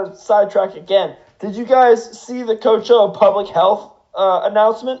gonna sidetrack again. Did you guys see the Coach O public health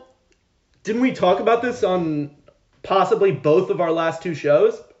announcement? Didn't we talk about this on possibly both of our last two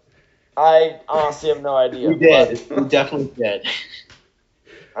shows? I honestly have no idea. We did. We definitely did.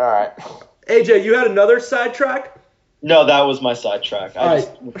 All right. AJ, you had another sidetrack? No, that was my sidetrack. I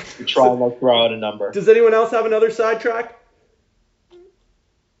just try and throw out a number. Does anyone else have another sidetrack?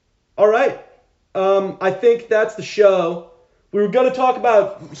 All right. I think that's the show. We were going to talk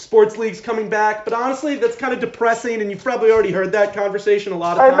about sports leagues coming back, but honestly, that's kind of depressing, and you've probably already heard that conversation a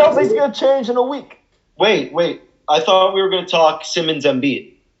lot of times. Nothing's going to change in a week. Wait. I thought we were going to talk Simmons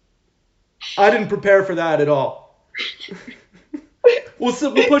Embiid. I didn't prepare for that at all. We'll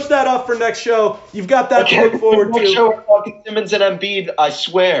push that off for next show. You've got that to look forward to. Next show we're talking Simmons and Embiid, I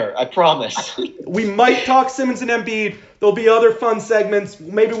swear. I promise. We might talk Simmons and Embiid. There'll be other fun segments.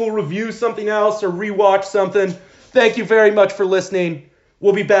 Maybe we'll review something else or rewatch something. Thank you very much for listening.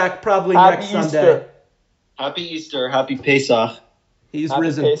 We'll be back probably next Sunday. Happy Easter. Happy Pesach. He's Happy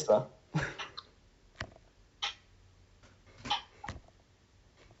risen. Pesach.